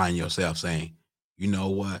going to find yourself saying, you know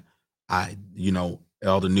what?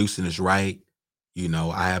 Elder Newsom is right.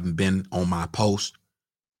 I haven't been on my post.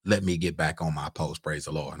 Let me get back on my post. Praise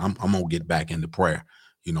the Lord. I'm going to get back into prayer,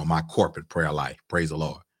 my corporate prayer life. Praise the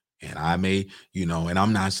Lord. And I may, and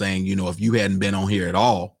I'm not saying, if you hadn't been on here at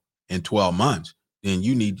all in 12 months, then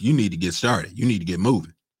you need to get started. You need to get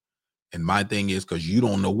moving. And my thing is, because you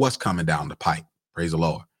don't know what's coming down the pipe. Praise the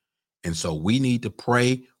Lord. And so we need to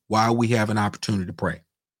pray while we have an opportunity to pray.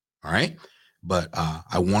 All right. But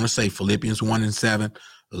I want to say Philippians 1:7,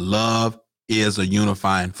 love is a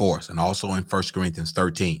unifying force. And also in 1 Corinthians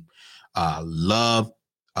 13, love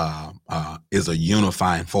is a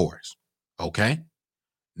unifying force. Okay.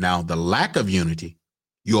 Now, the lack of unity,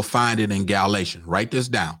 you'll find it in Galatians. Write this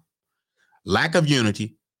down. Lack of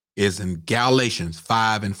unity is in Galatians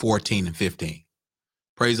 5:14 and 15.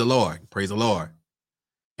 Praise the Lord. Praise the Lord.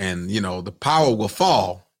 And, the power will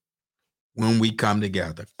fall when we come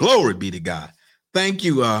together. Glory be to God. Thank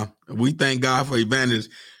you. We thank God for Evangelist.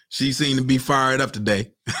 She seemed to be fired up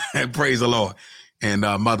today. Praise the Lord. And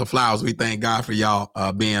Mother Flowers, we thank God for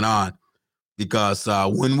y'all being on, because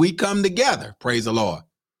when we come together, praise the Lord,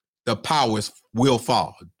 the powers will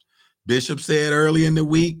fall. Bishop said early in the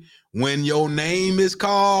week, when your name is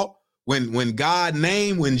called,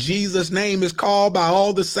 when Jesus' name is called by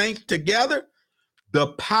all the saints together, the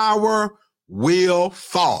power will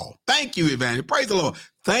fall. Thank you, Evangelist. Praise the Lord.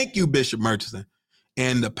 Thank you, Bishop Murchison.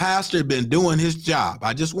 And the pastor has been doing his job.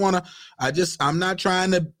 I'm not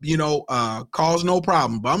trying to, cause no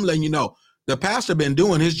problem, but I'm letting you know, the pastor been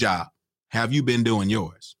doing his job. Have you been doing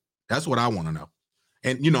yours? That's what I want to know.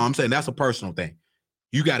 And, I'm saying that's a personal thing.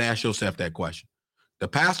 You got to ask yourself that question. The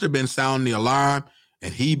pastor been sounding the alarm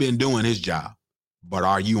and he been doing his job, but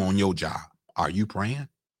are you on your job? Are you praying?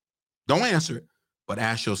 Don't answer it, but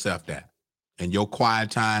ask yourself that in your quiet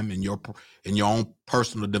time, in your own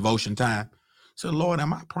personal devotion time. Say, Lord,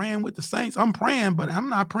 am I praying with the saints? I'm praying, but I'm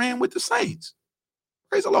not praying with the saints.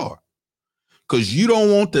 Praise the Lord. Because you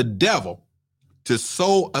don't want the devil to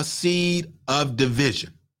sow a seed of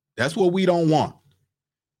division. That's what we don't want.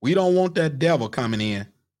 We don't want that devil coming in,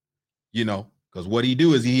 because what he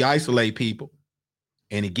do is he isolate people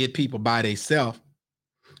and he get people by themselves.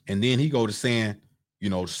 And then he go to saying,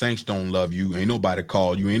 saints don't love you. Ain't nobody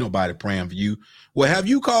called you. Ain't nobody praying for you. Well, have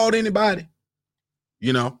you called anybody?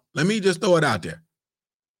 Let me just throw it out there.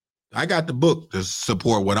 I got the book to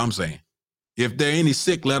support what I'm saying. If there any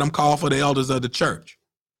sick, let them call for the elders of the church.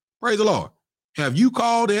 Praise the Lord. Have you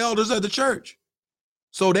called the elders of the church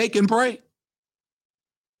so they can pray?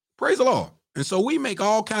 Praise the Lord. And so we make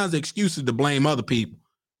all kinds of excuses to blame other people.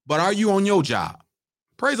 But are you on your job?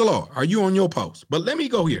 Praise the Lord. Are you on your post? But let me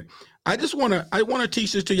go here. I want to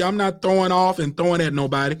teach this to you. I'm not throwing off and throwing at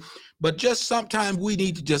nobody, but just sometimes we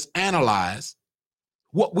need to just analyze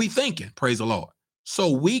what we thinking. Praise the Lord.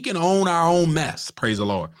 So we can own our own mess. Praise the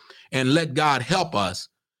Lord. And let God help us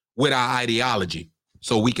with our ideology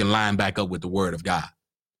so we can line back up with the word of God.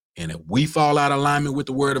 And if we fall out of alignment with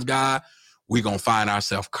the word of God, we're going to find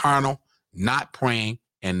ourselves carnal, not praying,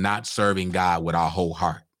 and not serving God with our whole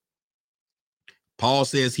heart. Paul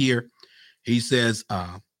says here, he says,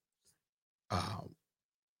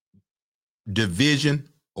 division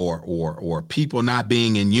or people not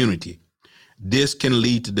being in unity, this can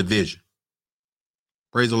lead to division.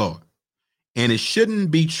 Praise the Lord. And it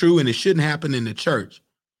shouldn't be true, and it shouldn't happen in the church.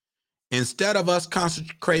 Instead of us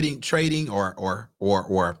trading, or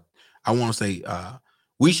I want to say,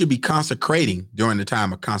 we should be consecrating during the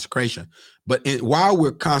time of consecration. But while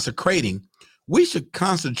we're consecrating, we should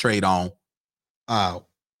concentrate on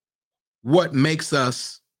what makes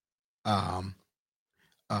us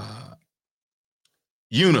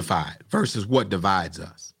unified versus what divides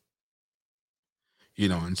us.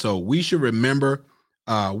 And so we should remember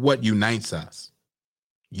what unites us.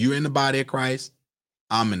 You're in the body of Christ.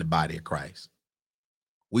 I'm in the body of Christ.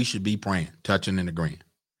 We should be praying, touching and agreeing.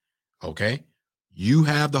 Okay? You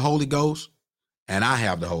have the Holy Ghost and I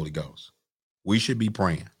have the Holy Ghost. We should be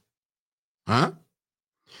praying. Huh?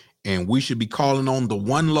 And we should be calling on the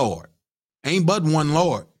one Lord. Ain't but one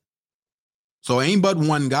Lord. So ain't but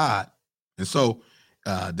one God. And so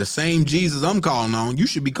the same Jesus I'm calling on, you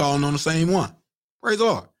should be calling on the same one. Praise the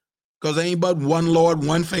Lord. Because ain't but one Lord,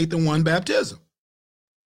 one faith, and one baptism.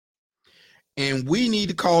 And we need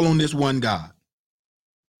to call on this one God.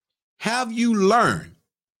 Have you learned?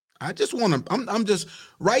 I'm just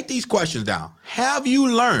write these questions down. Have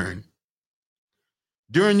you learned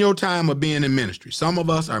during your time of being in ministry? Some of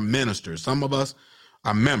us are ministers. Some of us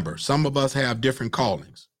are members. Some of us have different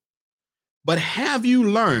callings. But have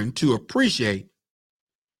you learned to appreciate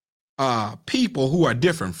people who are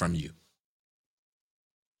different from you?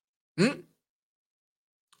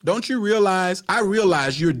 Don't you realize? I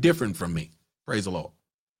realize you're different from me. Praise the Lord.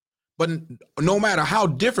 But no matter how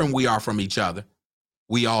different we are from each other,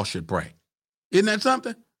 we all should pray. Isn't that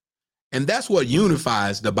something? And that's what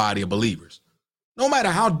unifies the body of believers. No matter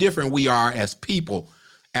how different we are as people,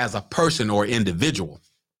 as a person or individual,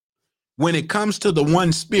 when it comes to the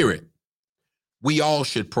one Spirit, We all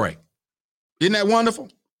should pray. Isn't that wonderful?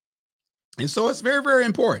 And so it's very, very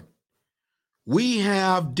important. We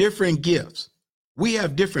have different gifts. We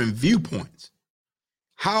have different viewpoints.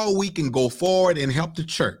 How we can go forward and help the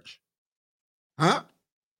church. Huh?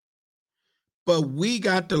 But we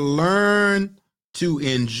got to learn to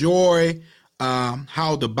enjoy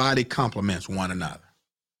how the body complements one another.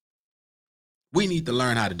 We need to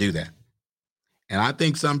learn how to do that. And I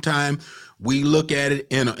think sometimes we look at it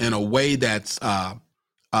in a way that's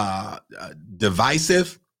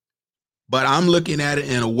divisive, but I'm looking at it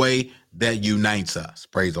in a way that unites us.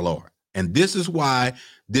 Praise the Lord. And this is why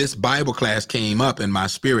this Bible class came up in my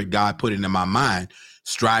spirit. God put it in my mind,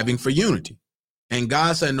 striving for unity. And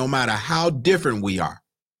God said, no matter how different we are,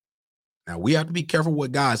 now we have to be careful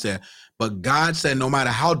what God said, but God said, no matter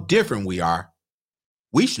how different we are,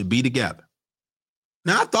 we should be together.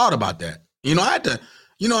 Now I thought about that. I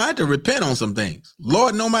had to repent on some things.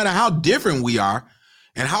 Lord, no matter how different we are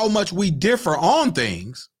and how much we differ on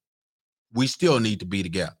things, we still need to be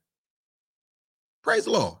together. Praise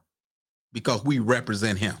the Lord, because we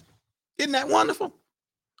represent him. Isn't that wonderful?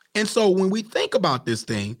 And so when we think about this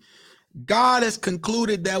thing, God has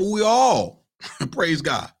concluded that we all, praise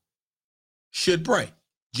God, should pray.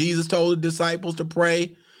 Jesus told the disciples to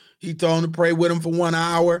pray. He told them to pray with him for 1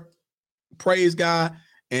 hour. Praise God.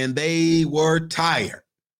 And they were tired.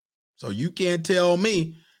 So you can't tell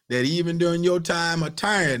me that even during your time of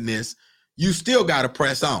tiredness, you still got to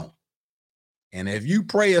press on. And if you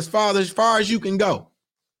pray as far as you can go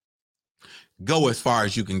as far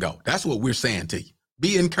as you can go. That's what we're saying to you.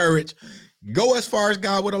 Be encouraged. Go as far as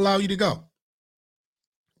God would allow you to go.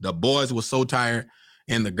 The boys were so tired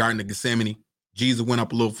in the Garden of Gethsemane. Jesus went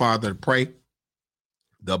up a little farther to pray.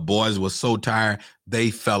 The boys were so tired, they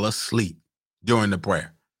fell asleep during the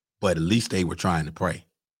prayer. But at least they were trying to pray.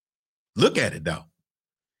 Look at it, though.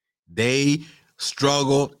 They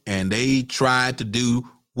struggled and they tried to do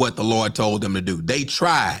what the Lord told them to do. They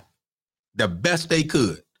tried the best they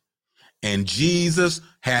could. And Jesus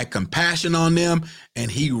had compassion on them,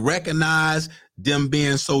 and he recognized them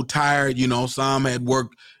being so tired. Some had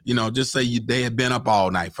worked, just say they had been up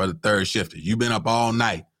all night for the third shift. You've been up all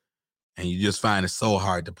night, and you just find it so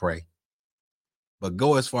hard to pray. But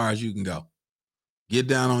go as far as you can go. Get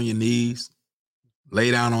down on your knees,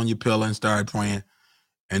 lay down on your pillow and start praying,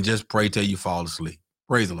 and just pray till you fall asleep.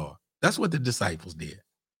 Praise the Lord. That's what the disciples did.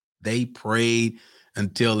 They prayed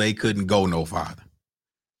until they couldn't go no farther.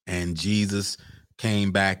 And Jesus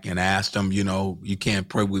came back and asked them, you can't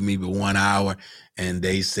pray with me but 1 hour. And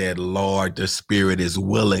they said, Lord, the spirit is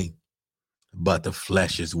willing, but the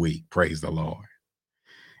flesh is weak. Praise the Lord.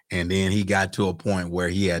 And then he got to a point where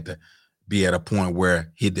he had to be at a point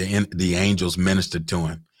where the angels ministered to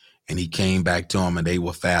him. And he came back to them and they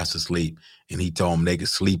were fast asleep. And he told them they could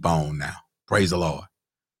sleep on now. Praise the Lord.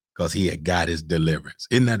 Because he had got his deliverance.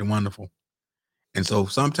 Isn't that wonderful? And so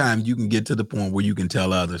sometimes you can get to the point where you can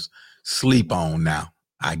tell others, sleep on now.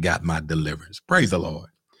 I got my deliverance. Praise the Lord.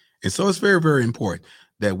 And so it's very, very important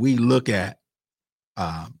that we look at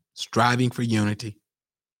striving for unity.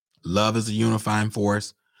 Love is a unifying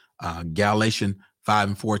force. Galatians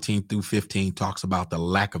 5:14-15 talks about the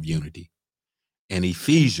lack of unity. And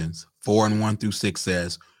Ephesians 4:1-6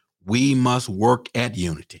 says, we must work at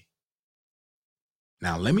unity.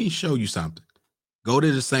 Now, let me show you something. Go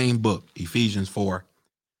to the same book, Ephesians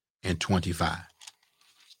 4:25.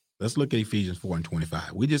 Let's look at Ephesians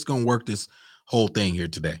 4:25. We're just going to work this whole thing here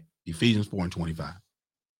today. Ephesians 4:25.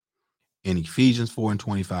 In Ephesians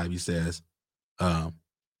 4:25, he says,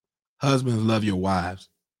 husbands, love your wives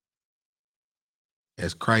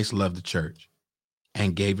as Christ loved the church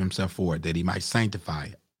and gave himself for it, that he might sanctify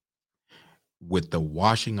it with the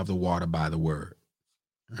washing of the water by the word.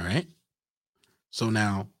 All right. So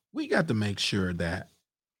now we got to make sure that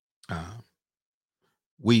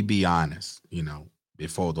we be honest,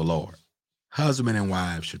 before the Lord. Husband and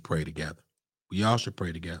wives should pray together. We all should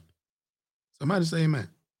pray together. Somebody say amen.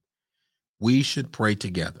 We should pray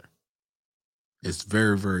together. It's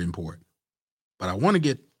very, very important. But I want to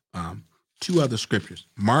get two other scriptures.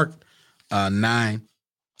 Mark 9.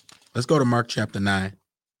 Let's go to Mark chapter 9.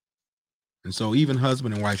 And so even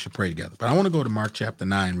husband and wife should pray together. But I want to go to Mark chapter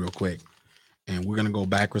 9 real quick. And we're going to go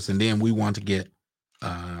backwards. And then we want to get,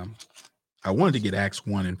 I wanted to get Acts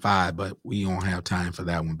 1 and 5, but we don't have time for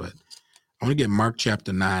that one. But I want to get Mark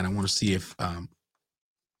chapter 9. I want to see if, I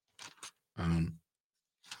want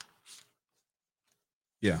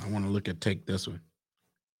to take this one.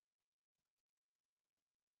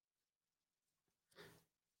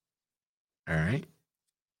 All right.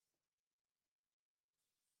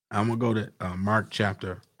 I'm going to go to Mark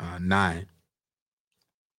chapter 9.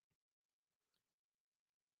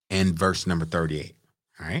 and verse number 38.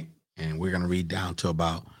 All right. And we're going to read down to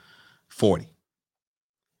about 40.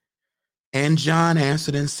 And John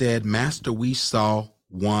answered and said, Master, we saw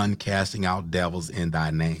one casting out devils in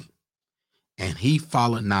thy name, and he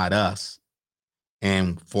followed not us,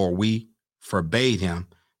 and for we forbade him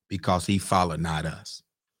because he followed not us.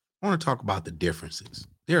 I want to talk about the differences.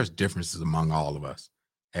 There's differences among all of us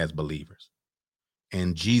as believers.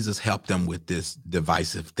 And Jesus helped them with this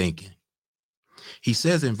divisive thinking. He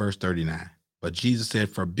says in verse 39, but Jesus said,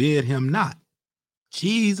 forbid him not.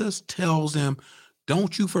 Jesus tells him,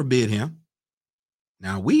 don't you forbid him.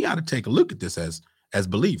 Now we got to take a look at this as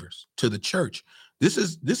believers to the church. This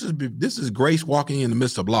is grace walking in the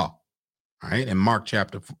midst of law. All right. In Mark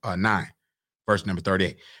chapter 9, verse number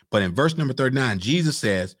 38. But in verse number 39, Jesus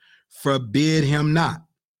says, forbid him not,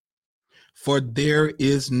 for there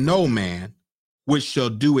is no man which shall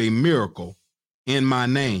do a miracle in my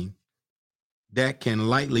name that can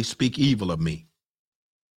lightly speak evil of me.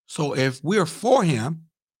 So if we're for him,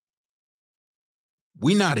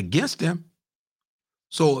 we're not against him.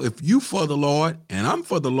 So if you for the Lord and I'm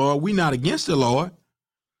for the Lord, we're not against the Lord.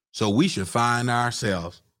 So we should find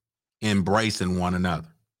ourselves embracing one another,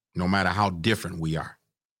 no matter how different we are.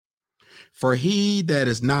 For he that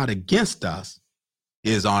is not against us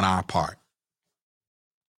is on our part.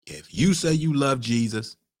 If you say you love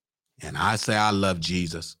Jesus and I say I love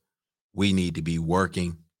Jesus, we need to be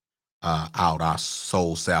working out our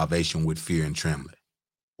soul salvation with fear and trembling.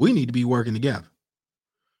 We need to be working together.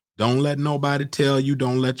 Don't let nobody tell you.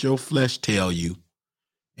 Don't let your flesh tell you.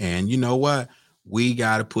 And you know what? We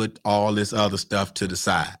got to put all this other stuff to the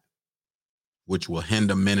side, which will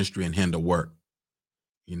hinder ministry and hinder work.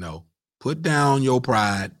 You know, put down your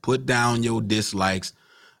pride, put down your dislikes,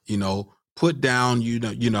 you know, put down,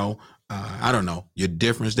 I don't know, your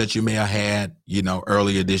difference that you may have had,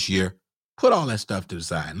 earlier this year. Put all that stuff to the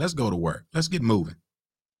side and let's go to work. Let's get moving.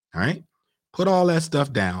 All right. Put all that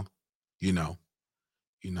stuff down,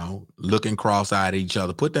 looking cross-eyed at each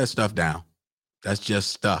other. Put that stuff down. That's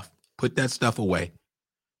just stuff. Put that stuff away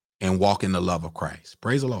and walk in the love of Christ.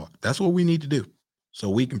 Praise the Lord. That's what we need to do so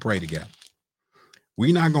we can pray together.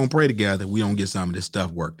 We're not going to pray together if we don't get some of this stuff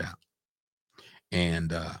worked out.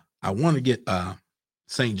 And I want to get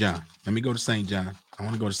St. John. Let me go to St. John. I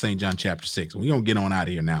want to go to St. John chapter 6. We're going to get on out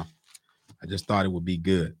of here now. I just thought it would be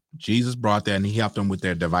good. Jesus brought that and he helped them with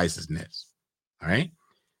their divisiveness. All right.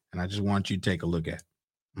 And I just want you to take a look at it.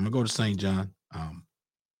 I'm going to go to St. John.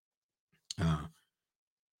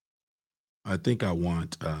 I think I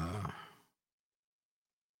want,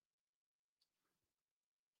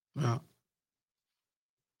 well,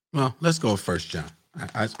 let's go with 1 John.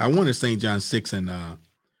 I wanted St. John 6 and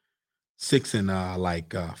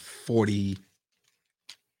 40,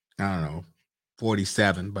 I don't know,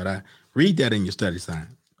 47, but I read that in your study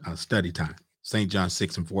time. St. John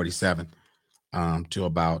 6 and 47 to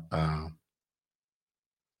about, I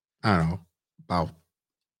don't know,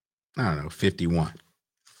 51.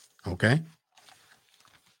 Okay.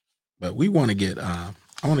 But we want to get, I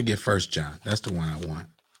want to get 1 John. That's the one I want.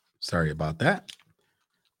 Sorry about that.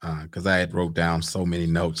 Because I had wrote down so many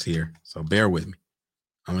notes here. So bear with me.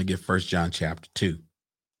 I'm going to get 1 John chapter 2.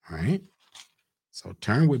 All right. So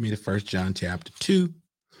turn with me to 1 John chapter 2.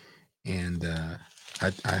 And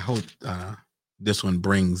I hope this one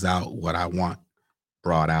brings out what I want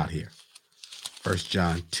brought out here. 1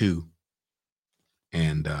 John 2.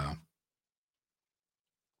 And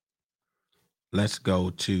let's go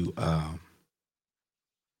to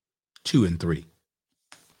 2 and 3.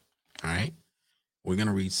 All right. We're going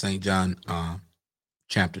to read St. John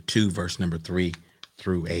chapter 2, verse number 3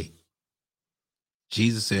 through 8.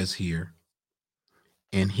 Jesus says here,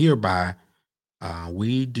 and hereby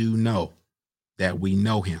we do know that we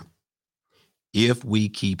know him if we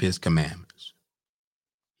keep his commandments.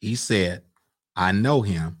 He said, I know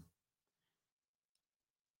him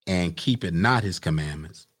and keepeth not his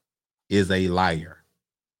commandments is a liar,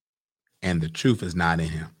 and the truth is not in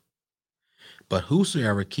him. But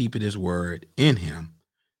whosoever keepeth his word in him,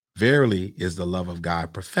 verily is the love of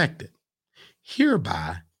God perfected.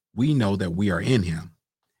 Hereby we know that we are in him.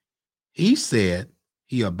 He said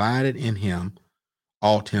he abided in him,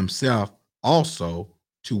 ought himself also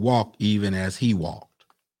to walk even as he walked.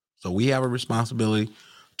 So we have a responsibility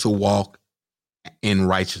to walk in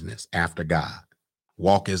righteousness after God.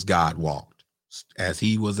 Walk as God walked. As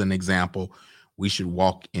he was an example, we should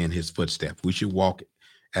walk in his footsteps. We should walk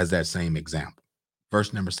as that same example.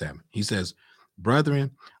 Verse number 7, he says,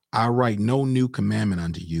 brethren, I write no new commandment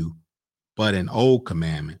unto you, but an old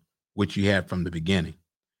commandment, which you had from the beginning.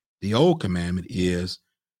 The old commandment is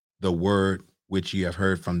the word which you have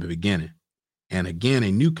heard from the beginning. And again,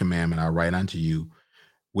 a new commandment I write unto you,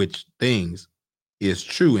 which things is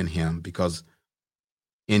true in him, because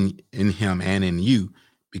in him and in you,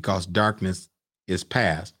 because darkness is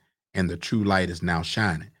past and the true light is now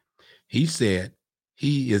shining. He said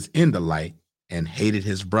he is in the light and hated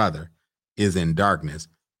his brother is in darkness,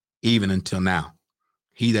 even until now.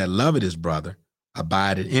 He that loveth his brother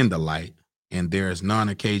abideth in the light, and there is none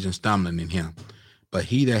occasion stumbling in him. But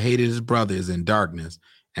he that hated his brother is in darkness,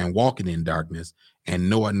 and walketh in darkness, and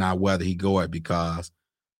knoweth not whither he goeth, because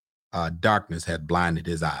darkness hath blinded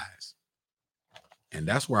his eyes. And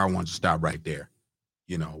that's where I want to stop right there.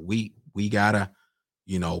 We gotta,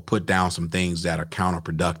 put down some things that are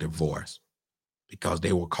counterproductive for us, because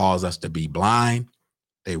they will cause us to be blind,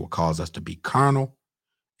 they will cause us to be carnal,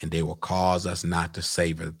 and they will cause us not to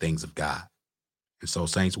savor the things of God. And so,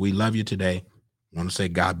 saints, we love you today. I want to say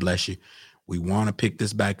God bless you. We want to pick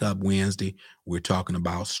this back up Wednesday. We're talking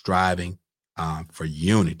about striving for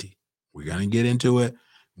unity. We're going to get into it.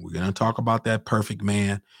 We're going to talk about that perfect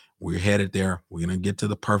man. We're headed there. We're going to get to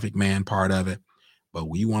the perfect man part of it. But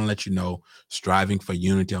we want to let you know, striving for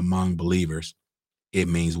unity among believers, it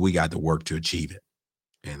means we got to work to achieve it.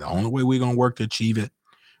 And the only way we're going to work to achieve it,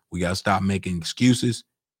 we got to stop making excuses,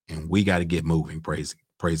 and we got to get moving. Praise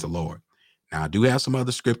the Lord. Now, I do have some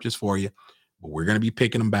other scriptures for you, but we're going to be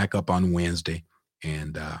picking them back up on Wednesday.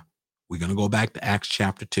 And we're going to go back to Acts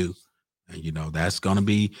chapter 2. And, that's going to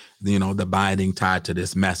be, the binding tie to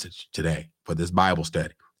this message today for this Bible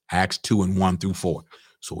study, Acts 2:1-4.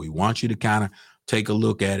 So we want you to kind of take a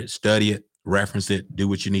look at it, study it, reference it, do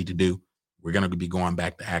what you need to do. We're going to be going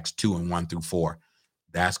back to Acts 2:1-4.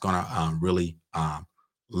 That's going to really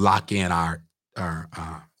lock in our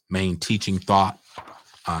main teaching thought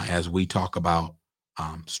as we talk about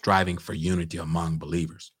striving for unity among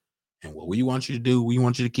believers. And what we want you to do, we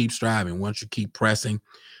want you to keep striving. We want you to keep pressing.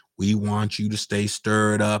 We want you to stay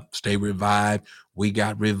stirred up, stay revived. We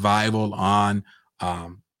got revival on,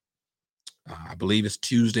 I believe it's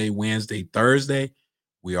Tuesday, Wednesday, Thursday.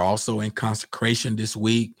 We are also in consecration this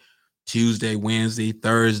week, Tuesday, Wednesday,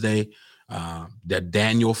 Thursday. The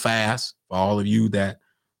Daniel fast, for all of you that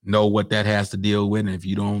know what that has to deal with. And if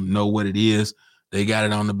you don't know what it is, they got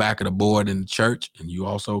it on the back of the board in the church. And you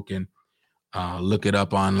also can look it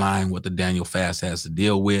up online what the Daniel fast has to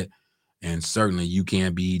deal with. And certainly you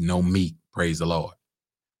can't be no meat. Praise the Lord.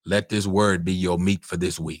 Let this word be your meat for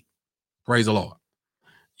this week. Praise the Lord.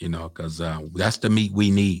 Because that's the meat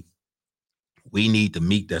we need. We need the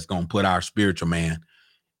meat that's going to put our spiritual man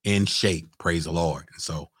in shape. Praise the Lord. And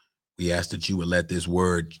so we ask that you would let this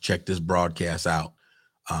word, check this broadcast out,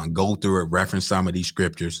 go through it, reference some of these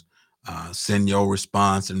scriptures, send your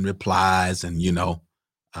response and replies, and,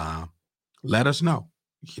 let us know,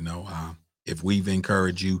 if we've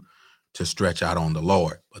encouraged you to stretch out on the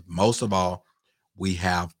Lord. But most of all, we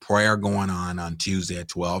have prayer going on Tuesday at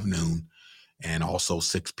 12 noon and also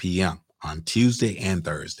 6 p.m. on Tuesday and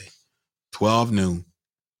Thursday.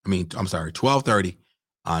 12:30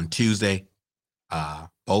 on Tuesday,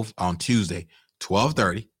 both on Tuesday,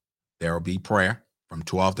 12:30, there will be prayer from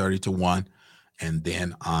 12:30 to 1. And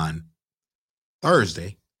then on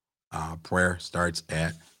Thursday, prayer starts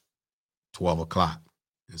at 12 o'clock.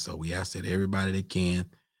 And so we ask that everybody that can,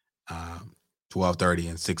 12:30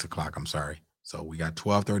 and 6 o'clock, I'm sorry. So we got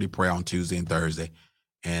 12:30 prayer on Tuesday and Thursday,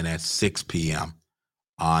 and at 6 p.m.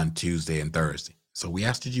 on Tuesday and Thursday. So we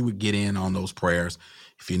ask that you would get in on those prayers.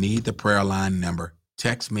 If you need the prayer line number,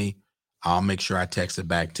 text me. I'll make sure I text it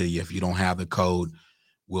back to you. If you don't have the code,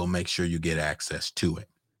 we'll make sure you get access to it.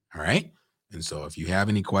 All right. And so if you have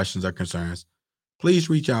any questions or concerns, please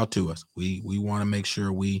reach out to us. We want to make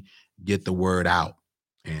sure we get the word out.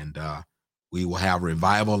 And we will have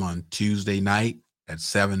revival on Tuesday night at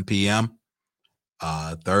 7 p.m.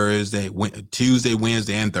 Tuesday,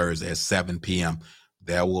 Wednesday, and Thursday at 7 p.m.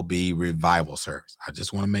 There will be revival service. I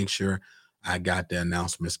just want to make sure I got the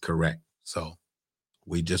announcements correct. So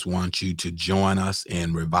we just want you to join us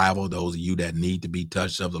in revival. Those of you that need to be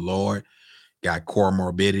touched of the Lord, got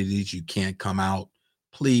comorbidities, you can't come out,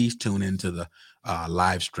 please tune into the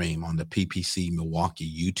live stream on the PPC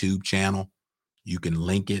Milwaukee YouTube channel. You can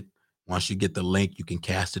link it. Once you get the link, you can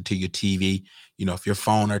cast it to your TV. If your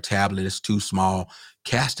phone or tablet is too small,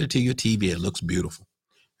 cast it to your TV. It looks beautiful.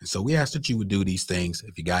 And so we ask that you would do these things.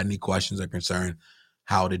 If you got any questions or concern,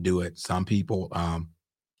 how to do it. Some people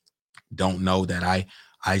don't know that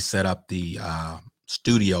I set up the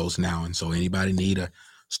studios now. And so anybody need a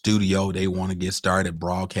studio, they want to get started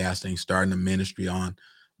broadcasting, starting a ministry on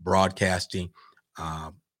broadcasting,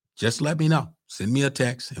 just let me know. Send me a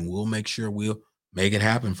text and we'll make sure we'll make it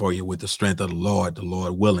happen for you with the strength of the Lord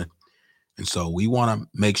willing. And so we want to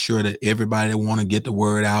make sure that everybody that want to get the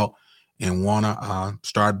word out and want to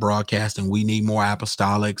start broadcasting, we need more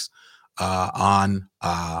apostolics on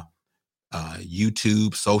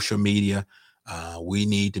YouTube, social media. We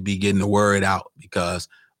need to be getting the word out because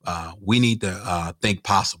we need to think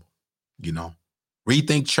possible,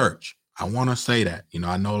 rethink church. I want to say that,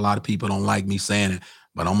 I know a lot of people don't like me saying it,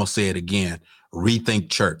 but I'm going to say it again. Rethink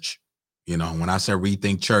church. When I say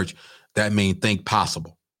rethink church, that means think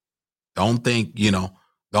possible. Don't think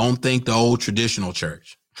the old traditional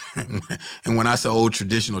church. And when I say old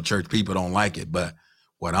traditional church, people don't like it. But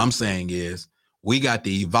what I'm saying is we got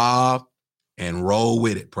to evolve and roll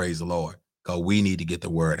with it. Praise the Lord. Because we need to get the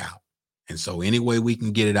word out. And so any way we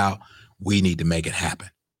can get it out, we need to make it happen.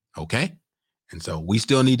 Okay. And so we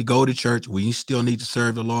still need to go to church. We still need to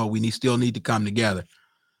serve the Lord. We still need to come together,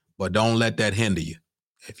 but don't let that hinder you.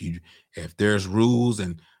 If there's rules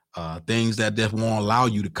and things that just won't allow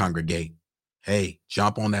you to congregate, hey,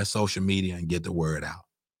 jump on that social media and get the word out.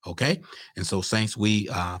 Okay. And so saints, we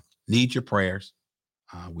need your prayers.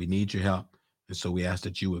 We need your help. And so we ask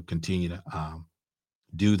that you would continue to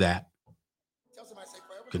do that.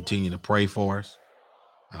 Continue to pray for us.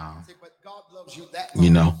 That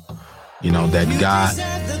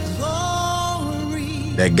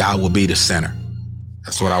God will be the center.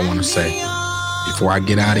 That's what I want to say. Before I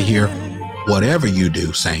get out of here, whatever you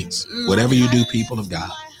do, saints, whatever you do, people of God,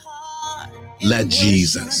 let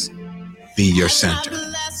Jesus be your center.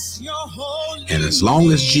 And as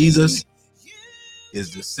long as Jesus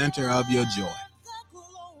is the center of your joy,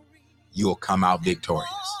 you will come out victorious.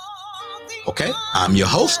 Okay, I'm your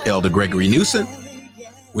host, Elder Gregory Newsom,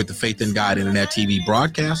 with the Faith in God Internet TV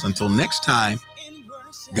broadcast. Until next time,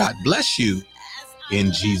 God bless you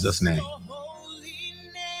in Jesus' name.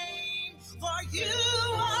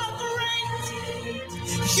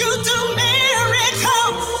 You do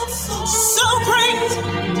miracles so great.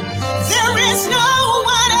 There is no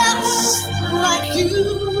one else like you.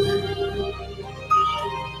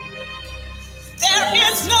 There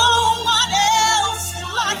is no one else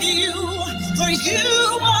like you. For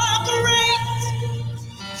you are great.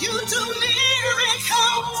 You do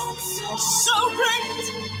miracles so great.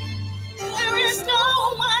 There is no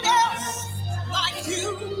one else like you.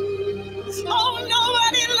 Oh no.